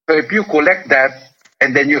 So if you collect that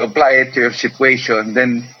and then you apply it to your situation,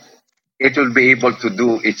 then it will be able to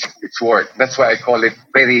do its work. That's why I call it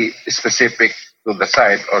very specific to the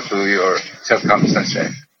site or to your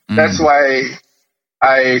circumstances. That's why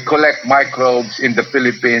I collect microbes in the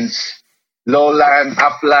Philippines, lowland,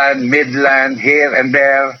 upland, midland, here and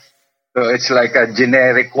there. So it's like a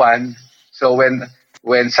generic one. So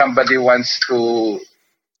when somebody wants to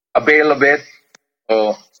avail of it,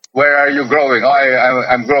 oh, where are you growing? Oh,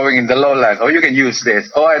 I'm growing in the lowland. Oh, you can use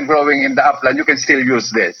this. Oh, I'm growing in the upland. You can still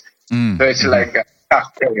use this. So it's like a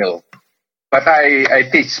cocktail. But I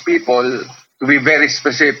teach people to be very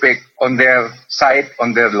specific on their site,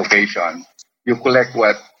 on their location. You collect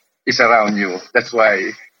what is around you. That's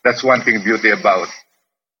one thing beauty about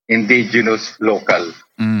indigenous local.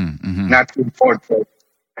 Not imported.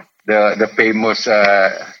 The famous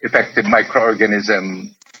effective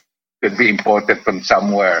microorganism could be imported from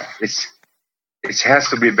somewhere. It has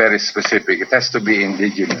to be very specific. It has to be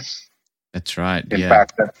indigenous. That's right. In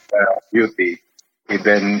fact, that's beauty.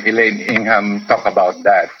 Even Elaine Ingham talk about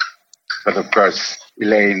that. But of course,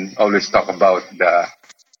 Elaine always talk about the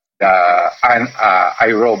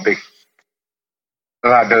aerobic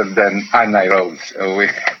rather than anaerobes.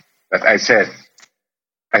 But I said,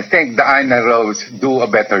 I think the anaerobes do a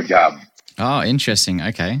better job. Oh, interesting.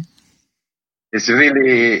 Okay. It's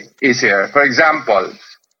really easier. For example,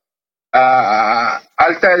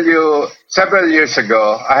 I'll tell you, several years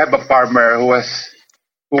ago, I have a farmer who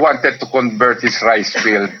wanted to convert his rice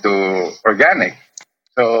field to organic.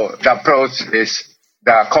 So the approach is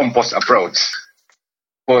the compost approach.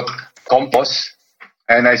 Put compost,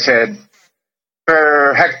 and I said,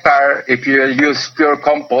 per hectare, if you use pure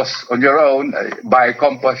compost on your own, buy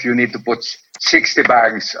compost, you need to put 60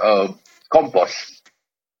 bags of compost.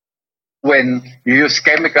 When you use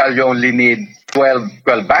chemical, you only need 12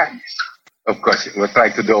 bags. Of course, we'll try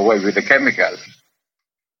to do away with the chemical.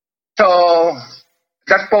 So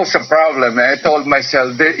that posed a problem. I told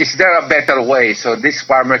myself, is there a better way so this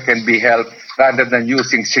farmer can be helped rather than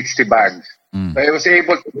using 60 bags? So I was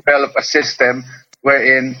able to develop a system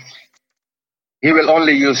wherein he will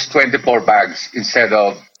only use 24 bags instead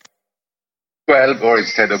of 12 or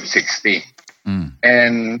instead of 60.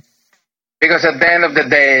 And because at the end of the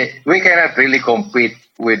day, we cannot really compete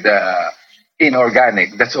with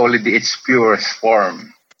inorganic. That's already its purest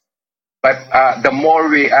form. But the more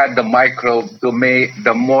we add the microbe,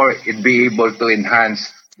 the more it be able to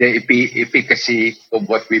enhance the efficacy of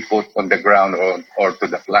what we put on the ground or to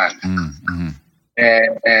the plant.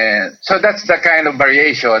 And so that's the kind of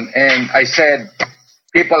variation. And I said,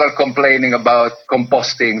 people are complaining about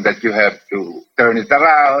composting, that you have to turn it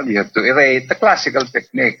around, you have to aerate, the classical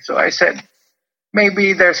technique. So I said,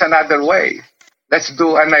 maybe there's another way. Let's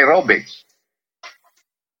do anaerobic.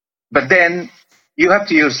 But then you have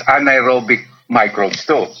to use anaerobic microbes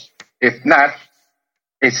too. If not,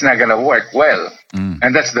 it's not going to work well.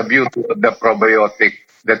 And that's the beauty of the probiotic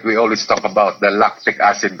that we always talk about, the lactic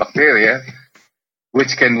acid bacteria,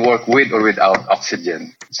 which can work with or without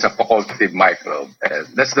oxygen. It's a facultative microbe. And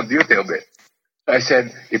that's the beauty of it. I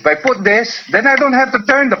said, if I put this, then I don't have to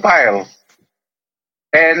turn the pile.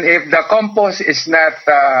 And if the compost is not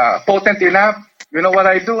potent enough, you know what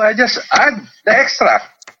I do? I just add the extract.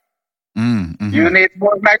 You need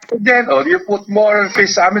more nitrogen, or you put more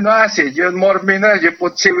fish amino acid, you need more minerals, you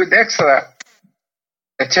put seaweed extract,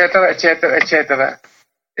 etc., etc., etc.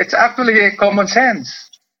 It's actually common sense.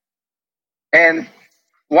 And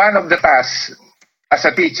one of the tasks as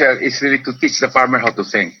a teacher is really to teach the farmer how to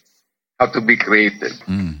think, how to be creative.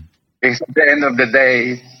 Because at the end of the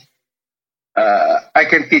day, I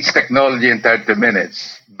can teach technology in 30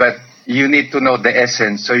 minutes, but you need to know the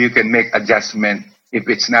essence so you can make adjustment if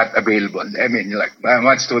it's not available. I mean, like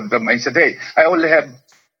one student of mine said, hey, I only have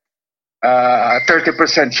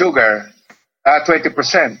 30% sugar,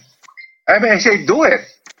 20%. I mean, I say, do it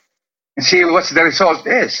and see what the result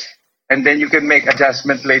is. And then you can make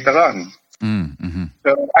adjustment later on.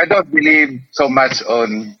 So I don't believe so much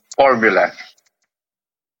on formula.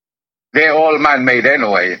 They're all man-made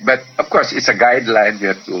anyway. But of course, it's a guideline. You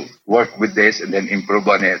have to work with this and then improve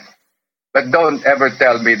on it. But don't ever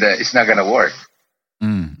tell me that it's not going to work.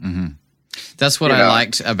 That's what I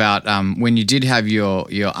liked about when you did have your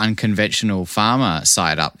unconventional farmer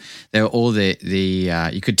site up. There were all the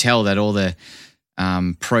you could tell that all the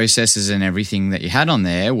processes and everything that you had on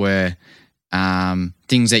there were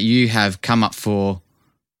things that you have come up for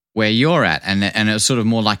where you're at, and it was sort of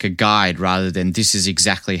more like a guide rather than this is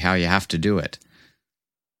exactly how you have to do it.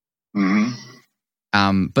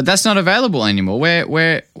 But that's not available anymore.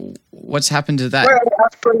 What's happened to that? Well,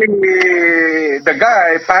 actually, the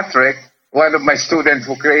guy, Patrick, one of my students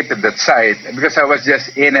who created that site, because I was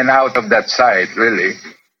just in and out of that site, really,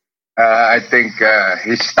 I think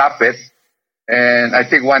he stopped it. And I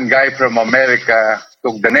think one guy from America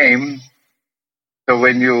took the name. So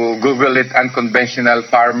when you Google it, unconventional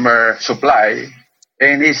farmer supply,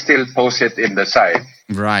 and he still posts it in the site.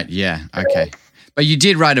 Right, yeah, okay. But you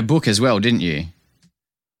did write a book as well, didn't you?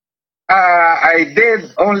 I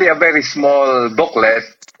did only a very small booklet.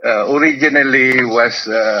 Originally was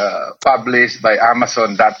published by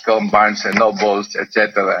Amazon.com, Barnes and Nobles,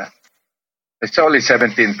 etc. It's only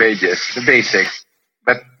 17 pages, the basics.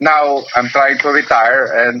 But now I'm trying to retire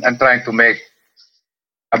and I'm trying to make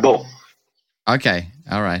a book. Okay,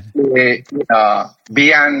 all right.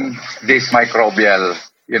 Beyond this microbial,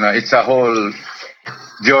 it's a whole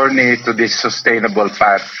journey to this sustainable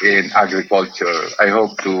path in agriculture. I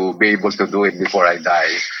hope to be able to do it before I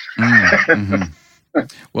die.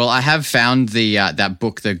 Well, I have found the that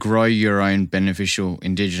book, the Grow Your Own Beneficial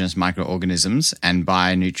Indigenous Microorganisms and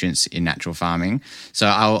Bionutrients in Natural Farming. So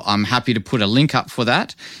I'm happy to put a link up for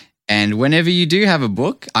that. And whenever you do have a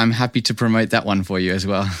book, I'm happy to promote that one for you as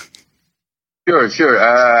well. Sure.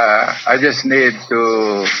 I just need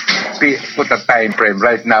to put a time frame.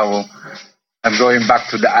 Right now, I'm going back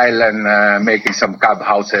to the island, making some cob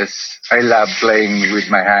houses. I love playing with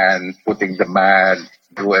my hand, putting the mud,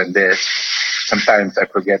 doing this. Sometimes I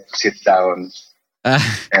forget to sit down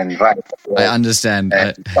and write. I understand.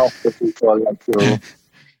 And talk to people like you.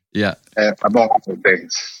 Yeah. Among other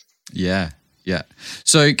things. Yeah.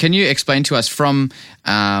 So can you explain to us from,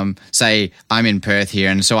 say, I'm in Perth here,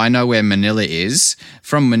 and so I know where Manila is.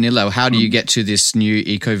 From Manila, how do you get to this new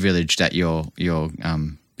eco-village that you're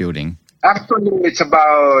building? Actually, it's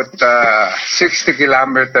about 60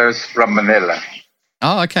 kilometers from Manila.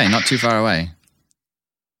 Oh, okay. Not too far away.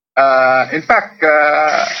 In fact,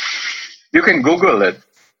 you can Google it.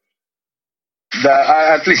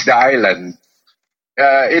 At least the island.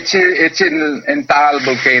 It's in Taal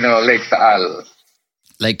volcano, Lake Taal.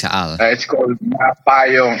 Lake Taal. It's called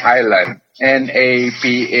Napayong Island.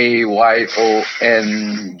 Napayong.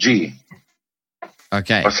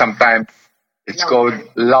 Okay. Or sometimes it's called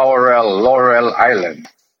Laurel Island.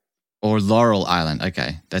 Or Laurel Island.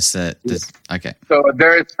 Okay. That's okay. So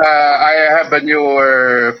I have a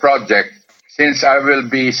newer project since I will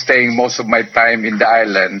be staying most of my time in the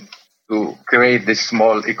island to create this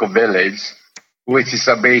small eco village, which is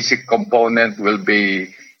a basic component will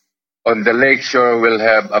be on the lakeshore. We'll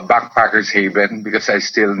have a backpackers haven because I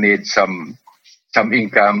still need some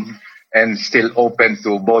income and still open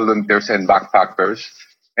to volunteers and backpackers.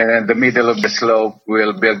 And in the middle of the slope,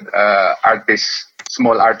 we'll build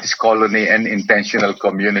small artist colony and intentional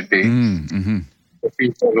community. Mm-hmm. For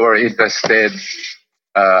people who are interested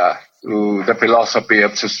to the philosophy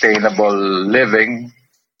of sustainable living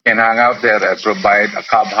can hang out there and provide a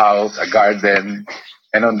clubhouse, a garden,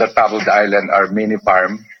 and on the top of the island, our mini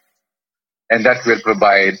farm. And that will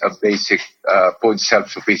provide a basic food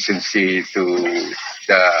self-sufficiency to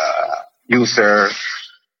the user,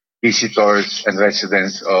 visitors, and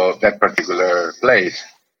residents of that particular place.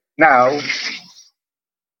 Now,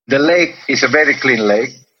 the lake is a very clean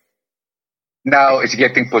lake. Now it's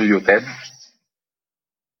getting polluted.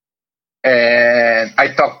 And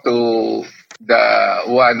I talked to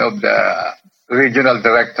one of the regional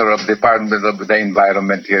director of Department of the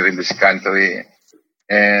Environment here in this country.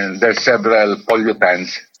 And there's several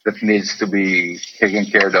pollutants that needs to be taken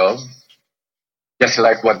care of, just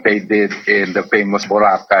like what they did in the famous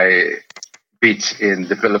Boracay beach in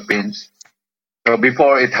the Philippines. So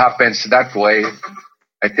before it happens that way,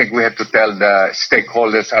 I think we have to tell the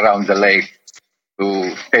stakeholders around the lake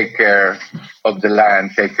to take care of the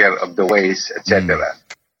land, take care of the waste, etc.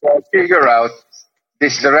 So I figure out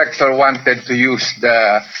this director wanted to use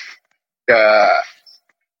the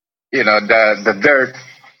dirt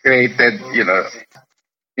created,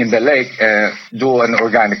 in the lake and do an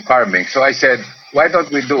organic farming. So I said, why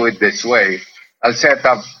don't we do it this way? I'll set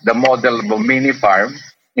up the model of a mini farm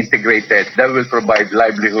integrated that will provide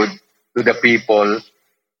livelihood to the people,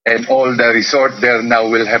 and all the resort there now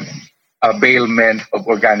will have availment of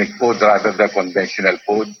organic food rather than conventional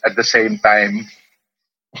food. At the same time,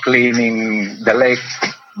 cleaning the lake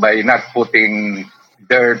by not putting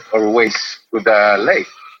dirt or waste to the lake.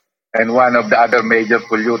 And one of the other major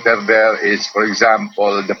polluter there is, for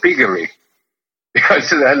example, the piggery. Because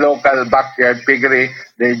the local backyard piggery,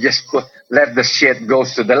 they just let the shit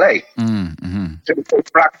goes to the lake. Mm-hmm. So if they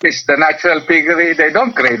practice the natural piggery, they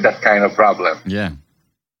don't create that kind of problem. Yeah.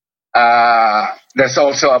 There's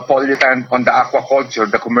also a pollutant on the aquaculture,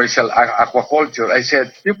 the commercial aquaculture. I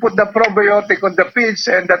said, you put the probiotic on the fish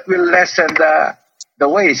and that will lessen the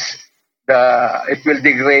waste. It will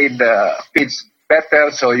degrade the fish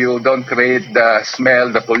better so you don't create the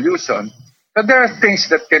smell, the pollution. So there are things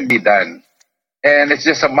that can be done. And it's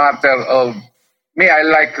just a matter of me. I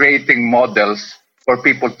like creating models for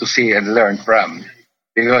people to see and learn from,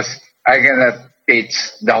 because I cannot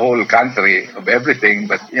teach the whole country of everything,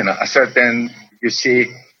 but a certain, you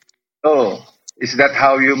see, is that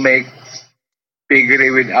how you make piggery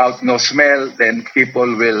without no smell? Then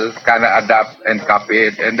people will kind of adapt and copy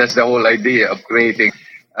it. And that's the whole idea of creating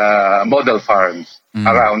model farms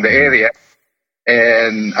around the area.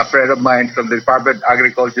 And a friend of mine from the Department of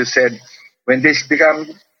Agriculture said, when this becomes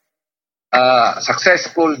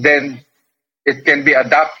successful, then it can be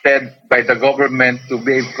adopted by the government to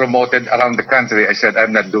be promoted around the country. I said,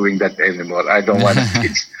 I'm not doing that anymore. I don't want to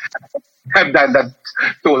teach. I've done that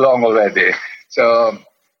too long already. So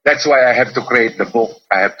that's why I have to create the book.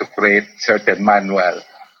 I have to create certain manual,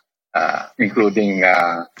 including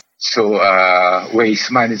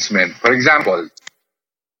waste management. For example,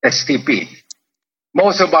 STP.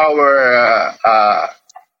 Most of our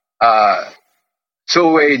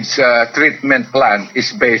sewage treatment plant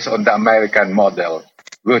is based on the American model.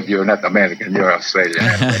 Good, you're not American, you're Australian.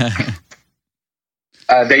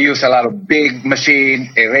 They use a lot of big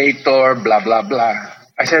machine, aerator, blah, blah, blah.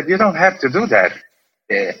 I said, you don't have to do that.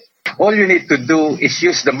 All you need to do is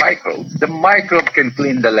use the microbe. The microbe can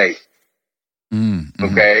clean the lake. Mm-hmm.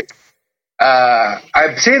 Okay?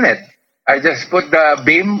 I've seen it. I just put the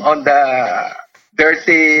beam on the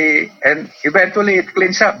dirty, and eventually it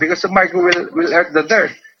cleans up because the microbe will earth the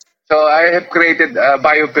dirt. So I have created a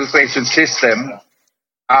biofiltration system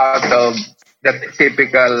out of the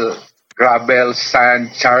typical gravel,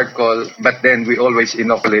 sand, charcoal, but then we always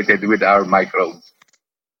inoculated with our microbes.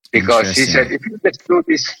 Because he said, if you just do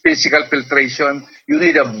this physical filtration, you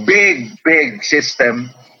need a big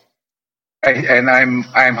system. And I'm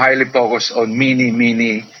highly focused on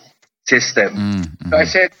mini system. So I Mm-hmm.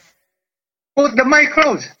 said, put the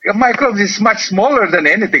microbes. The microbes is much smaller than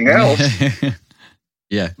anything else,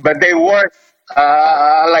 Yeah. but they work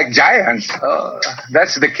like giants.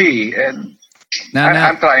 That's the key, and Now,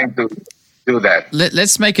 I'm trying to do that.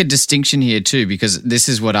 let's make a distinction here too, because this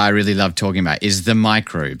is what I really love talking about is the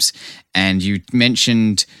microbes. And you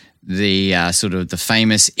mentioned the sort of the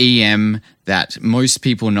famous EM that most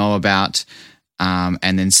people know about.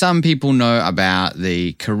 And then some people know about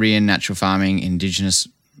the Korean natural farming indigenous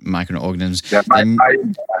microorganisms. Yeah,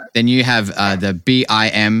 Then you have the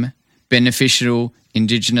BIM, beneficial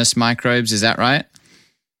indigenous microbes. Is that right?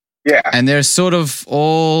 yeah, And they're sort of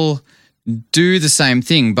all do the same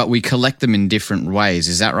thing, but we collect them in different ways.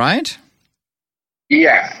 Is that right?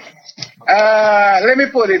 yeah. Let me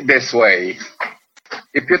put it this way.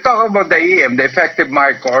 If you talk about the EM, the effective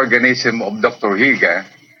microorganism of Dr. Higa,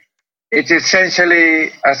 it's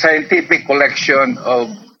essentially a scientific collection of,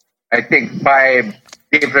 I think, 5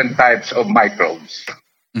 different types of microbes.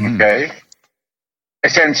 Okay?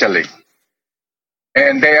 Essentially.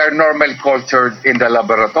 And they are normally cultured in the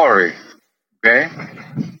laboratory. Okay?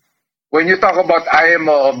 When you talk about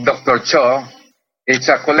IMO of Dr. Cho, it's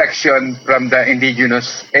a collection from the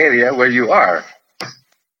indigenous area where you are.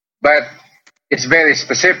 But it's very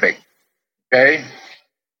specific. Okay?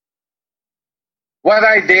 What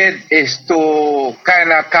I did is to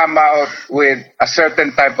kind of come out with a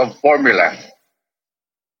certain type of formula.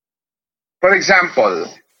 For example,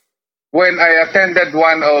 when I attended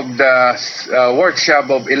one of the workshop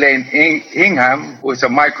of Elaine Ingham, who is a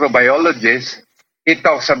microbiologist, he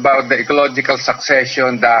talks about the ecological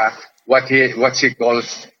succession, what she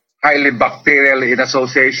calls highly bacterial in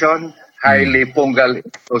association, highly fungal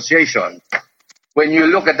in association. When you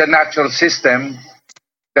look at the natural system,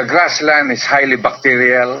 the grassland is highly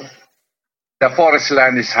bacterial, the forest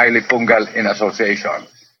land is highly fungal in association.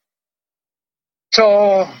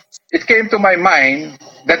 So it came to my mind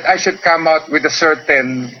that I should come out with a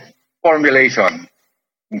certain formulation.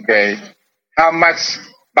 Okay, how much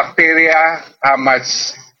bacteria, how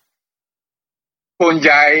much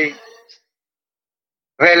fungi,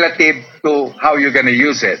 relative to how you're going to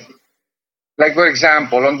use it. Like for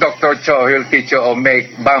example, on Dr. Cho, he'll teach you to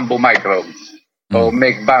make bamboo microbes or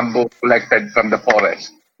make bamboo collected from the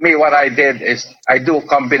forest. Me, what I did is I do a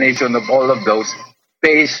combination of all of those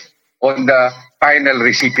based on the final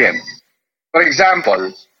recipient. For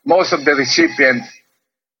example, most of the recipients,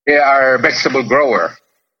 they are vegetable grower.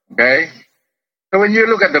 Okay? So when you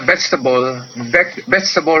look at the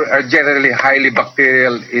vegetables are generally highly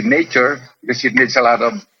bacterial in nature because it needs a lot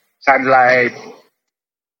of sunlight,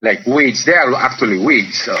 like weeds. They are actually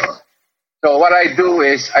weeds. So what I do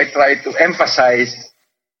is I try to emphasize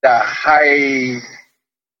the high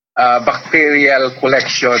bacterial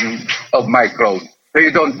collection of microbes. So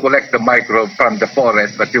you don't collect the microbe from the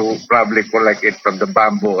forest, but you probably collect it from the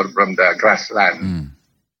bamboo or from the grassland,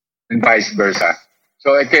 and vice versa.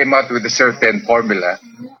 So I came out with a certain formula.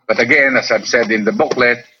 But again, as I've said in the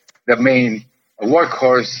booklet, the main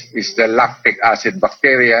workhorse is the lactic acid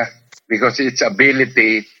bacteria because it's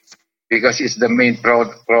the main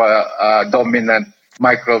dominant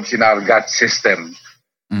microbes in our gut system.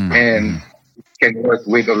 And it can work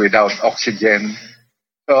with or without oxygen.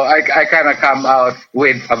 So I kind of come out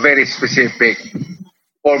with a very specific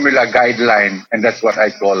formula guideline, and that's what I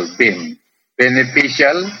call BIM.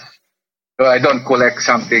 Beneficial. So I don't collect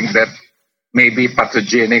something that may be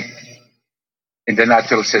pathogenic in the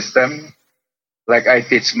natural system. Like I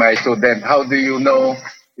teach my student, how do you know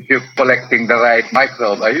if you're collecting the right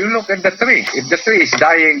microbe? You look at the tree. If the tree is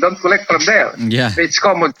dying, don't collect from there. Yeah. It's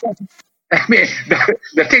common. I mean,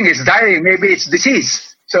 the thing is dying. Maybe it's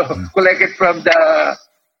disease. So collect it from the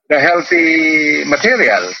healthy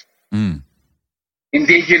material.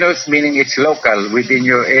 Indigenous, meaning it's local within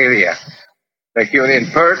your area. Like you're in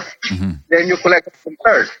Perth, then you collect it from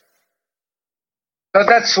Perth. So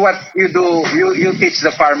that's what you do. You teach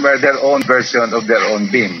the farmer their own version of their own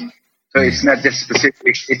beam. So it's not just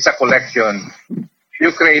specific, it's a collection.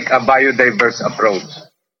 You create a biodiverse approach.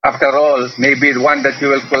 After all, maybe the one that you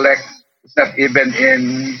will collect is not even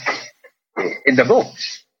in the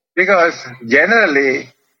books. Because generally,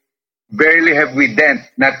 barely have we dent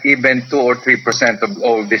not even 2 or 3% of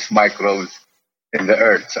all these microbes in the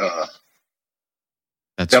earth. So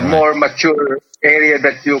That's the right. more mature area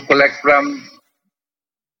that you collect from,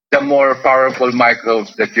 the more powerful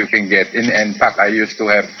microbes that you can get. In fact, I used to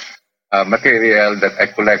have material that I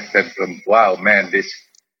collected from, wow, man,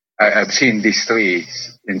 I've seen these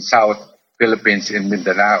trees in South Philippines, in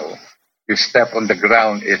Mindanao. You step on the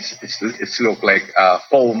ground, it's look like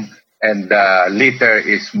foam, and the litter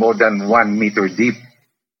is more than 1 meter deep.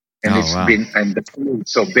 and Oh, it's wow. been and the pool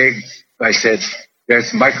is so big. I said,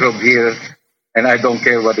 "There's microbe here, and I don't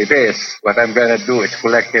care what it is. What I'm gonna do is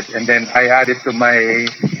collect it, and then I add it to my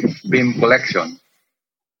beam collection."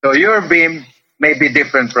 So your beam may be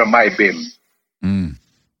different from my beam, Mm.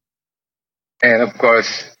 and of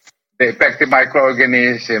course, the effective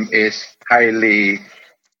microorganism is highly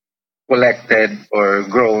collected or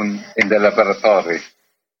grown in the laboratory.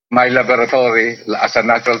 My laboratory, as a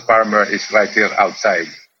natural farmer, is right here outside.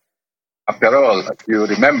 After all, if you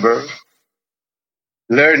remember,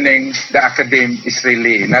 learning the academe is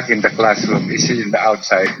really not in the classroom, it's in the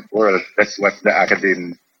outside world. That's what the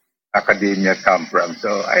academia come from.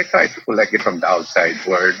 So I try to collect it from the outside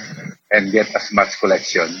world and get as much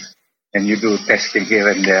collection. And you do testing here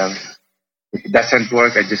and there. If it doesn't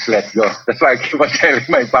work, I just let go. That's why I keep on telling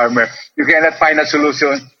my farmer, you cannot find a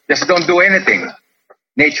solution, just don't do anything.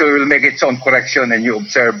 Nature will make its own correction, and you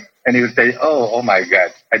observe, and you will say, oh my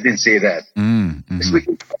God, I didn't see that. Mm. Because Mhm. we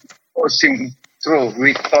keep forcing through.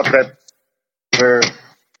 We thought that we're,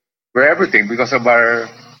 we're everything because of our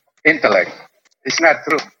intellect. It's not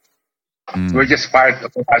true. We're Mm. just part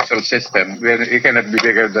of the natural system. You cannot be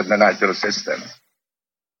bigger than the natural system.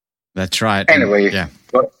 That's right. And Anyway, yeah.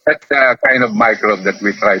 well, that's the kind of microbe that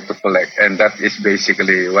we try to collect, and that is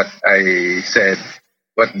basically what I said.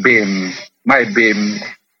 What beam, my beam,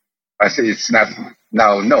 as it's not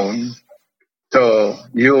now known. So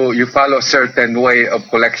you follow certain way of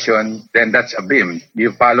collection, then that's a beam.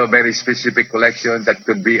 You follow very specific collection that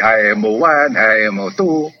could be IMO1,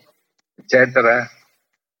 IMO2, etc.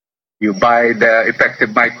 You buy the effective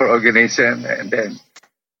microorganism, and then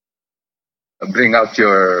bring out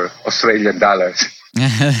your Australian dollars.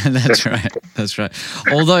 That's right. That's right.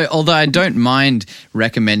 Although I don't mind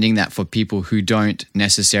recommending that for people who don't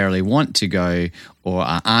necessarily want to go or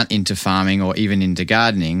aren't into farming or even into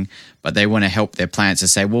gardening, but they want to help their plants to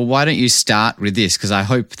say, well, why don't you start with this? Because I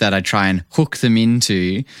hope that I try and hook them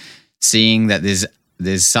into seeing that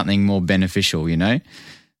there's something more beneficial, you know?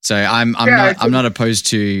 So I'm not opposed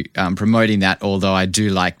to promoting that, although I do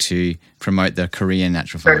like to promote the Korean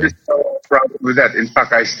natural There farming. is no problem with that. In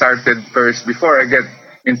fact, I started first, before I get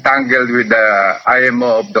entangled with the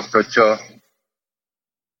IMO of Dr. Cho,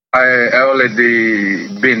 I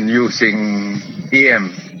already been using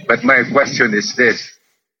EM. But my question is this: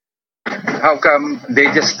 how come they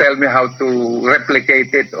just tell me how to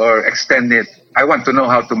replicate it or extend it? I want to know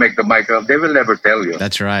how to make the microbe. They will never tell you.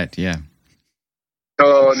 That's right. Yeah.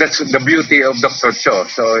 So that's the beauty of Dr. Cho.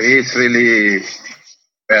 So he's really,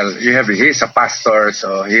 well, he's a pastor,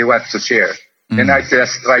 so he wants to share. And I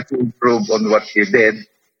just try to improve on what he did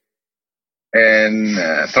and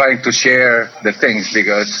trying to share the things,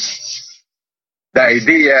 because the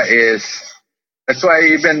idea is, that's why I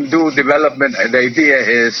even do development. The idea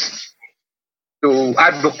is to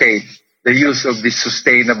advocate the use of this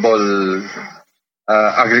sustainable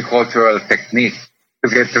agricultural technique to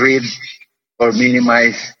get rid or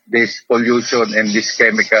minimize this pollution and this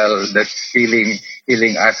chemical that's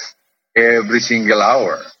killing us every single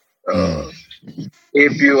hour.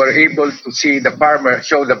 If you are able to show the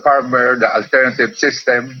farmer the alternative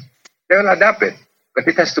system, they will adapt it. But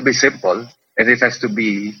it has to be simple, and it has to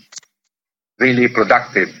be really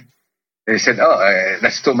productive. They said,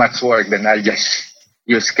 that's too much work, then I'll just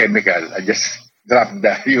use chemical. I just drop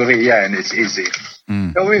the urea and it's easy.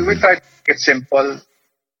 So we try to make it simple.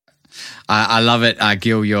 I love it,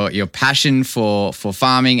 Gil. Your passion for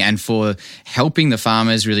farming and for helping the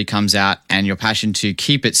farmers really comes out, and your passion to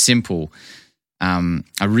keep it simple. I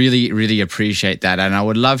really, really appreciate that, and I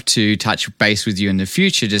would love to touch base with you in the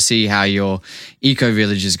future to see how your eco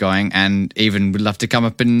village is going, and even would love to come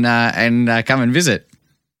up and come and visit.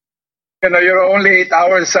 You're only 8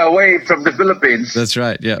 hours away from the Philippines. That's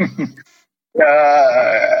right. Yeah.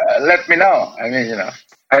 Let me know. I mean,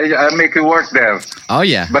 I'll make you work there. Oh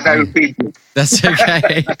yeah. But I will feed you. That's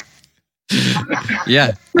okay.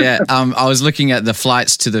 Yeah. I was looking at the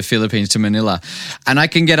flights to the Philippines, to Manila, and I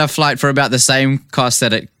can get a flight for about the same cost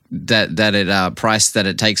price that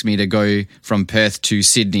it takes me to go from Perth to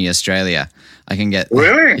Sydney, Australia. I can get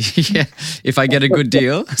really, yeah, if I get a good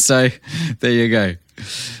deal. So there you go.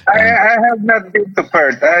 I have not been to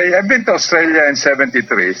Perth. I've been to Australia in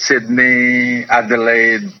 '73, Sydney,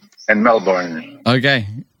 Adelaide, and Melbourne. Okay.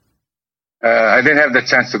 I didn't have the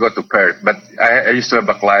chance to go to Perth, but I used to have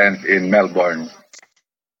a client in Melbourne.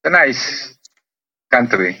 It's a nice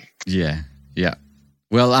country. Yeah.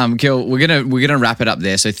 Well, Gil, we're gonna wrap it up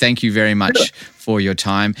there. So thank you very much for your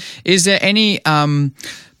time. Is there any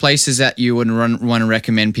places that you would want to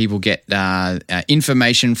recommend people get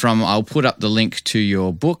information from? I'll put up the link to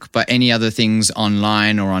your book, but any other things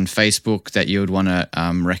online or on Facebook that you would want to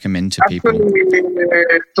recommend to people? Actually,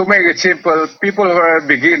 to make it simple, people who are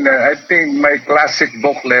beginner, I think my classic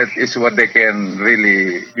booklet is what they can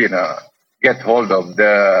really, get hold of.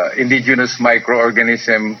 The Indigenous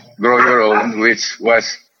Microorganism Grow Your Own, which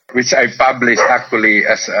I published actually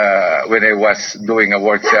as when I was doing a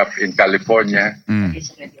workshop in California. And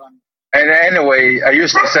anyway, I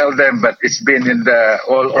used to sell them, but it's been in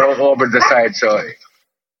all over the site. So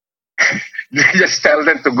just tell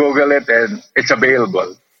them to Google it, and it's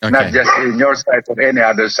available. Okay. Not just in your site or any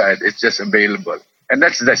other site. It's just available, and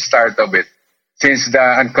that's the start of it. Since the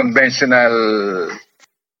unconventional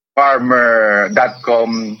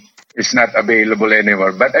farmer.com is not available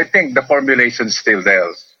anymore, but I think the formulation is still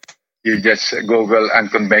there. You just Google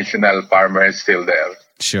unconventional farmer, it's still there.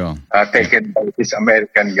 Sure. Taken by this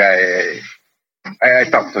American guy. I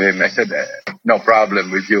talked to him. I said, no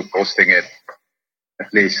problem with you posting it.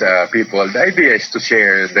 At least people, the idea is to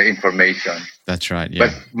share the information. That's right,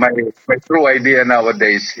 yeah. But my true idea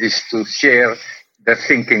nowadays is to share the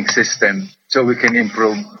thinking system so we can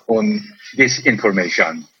improve on this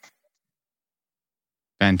information.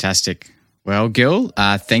 Fantastic. Well, Gil,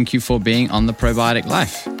 thank you for being on the Probiotic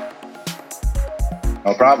Life.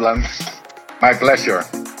 No problem. My pleasure.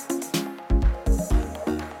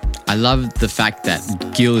 I love the fact that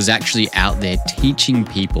Gil is actually out there teaching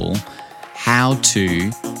people how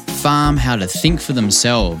to farm, how to think for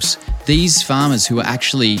themselves. These farmers who are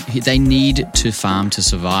actually, they need to farm to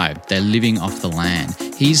survive. They're living off the land.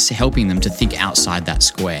 He's helping them to think outside that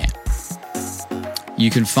square. You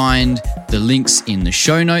can find the links in the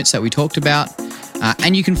show notes that we talked about.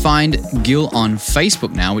 And you can find Gil on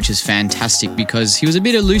Facebook now, which is fantastic because he was a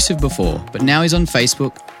bit elusive before, but now he's on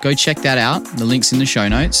Facebook. Go check that out. The link's in the show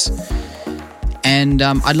notes. And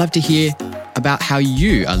I'd love to hear about how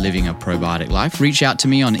you are living a probiotic life. Reach out to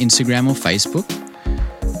me on Instagram or Facebook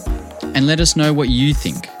and let us know what you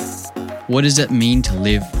think. What does it mean to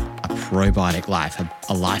live a probiotic life,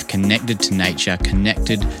 a life connected to nature,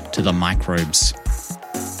 connected to the microbes?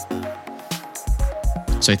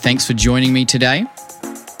 So thanks for joining me today.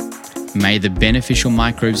 May the beneficial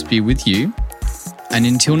microbes be with you. And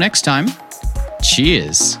until next time,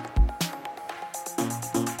 cheers.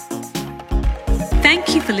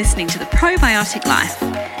 Thank you for listening to The Probiotic Life.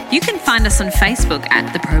 You can find us on Facebook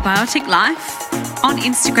at The Probiotic Life, on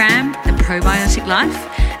Instagram, The Probiotic Life,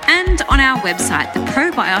 and on our website,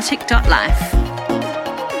 theprobiotic.life.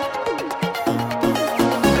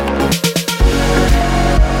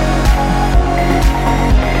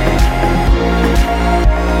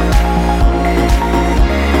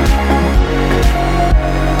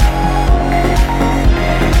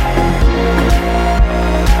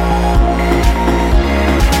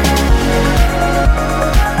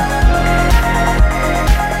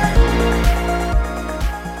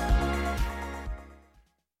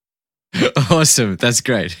 Awesome. That's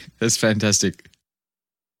great. That's fantastic.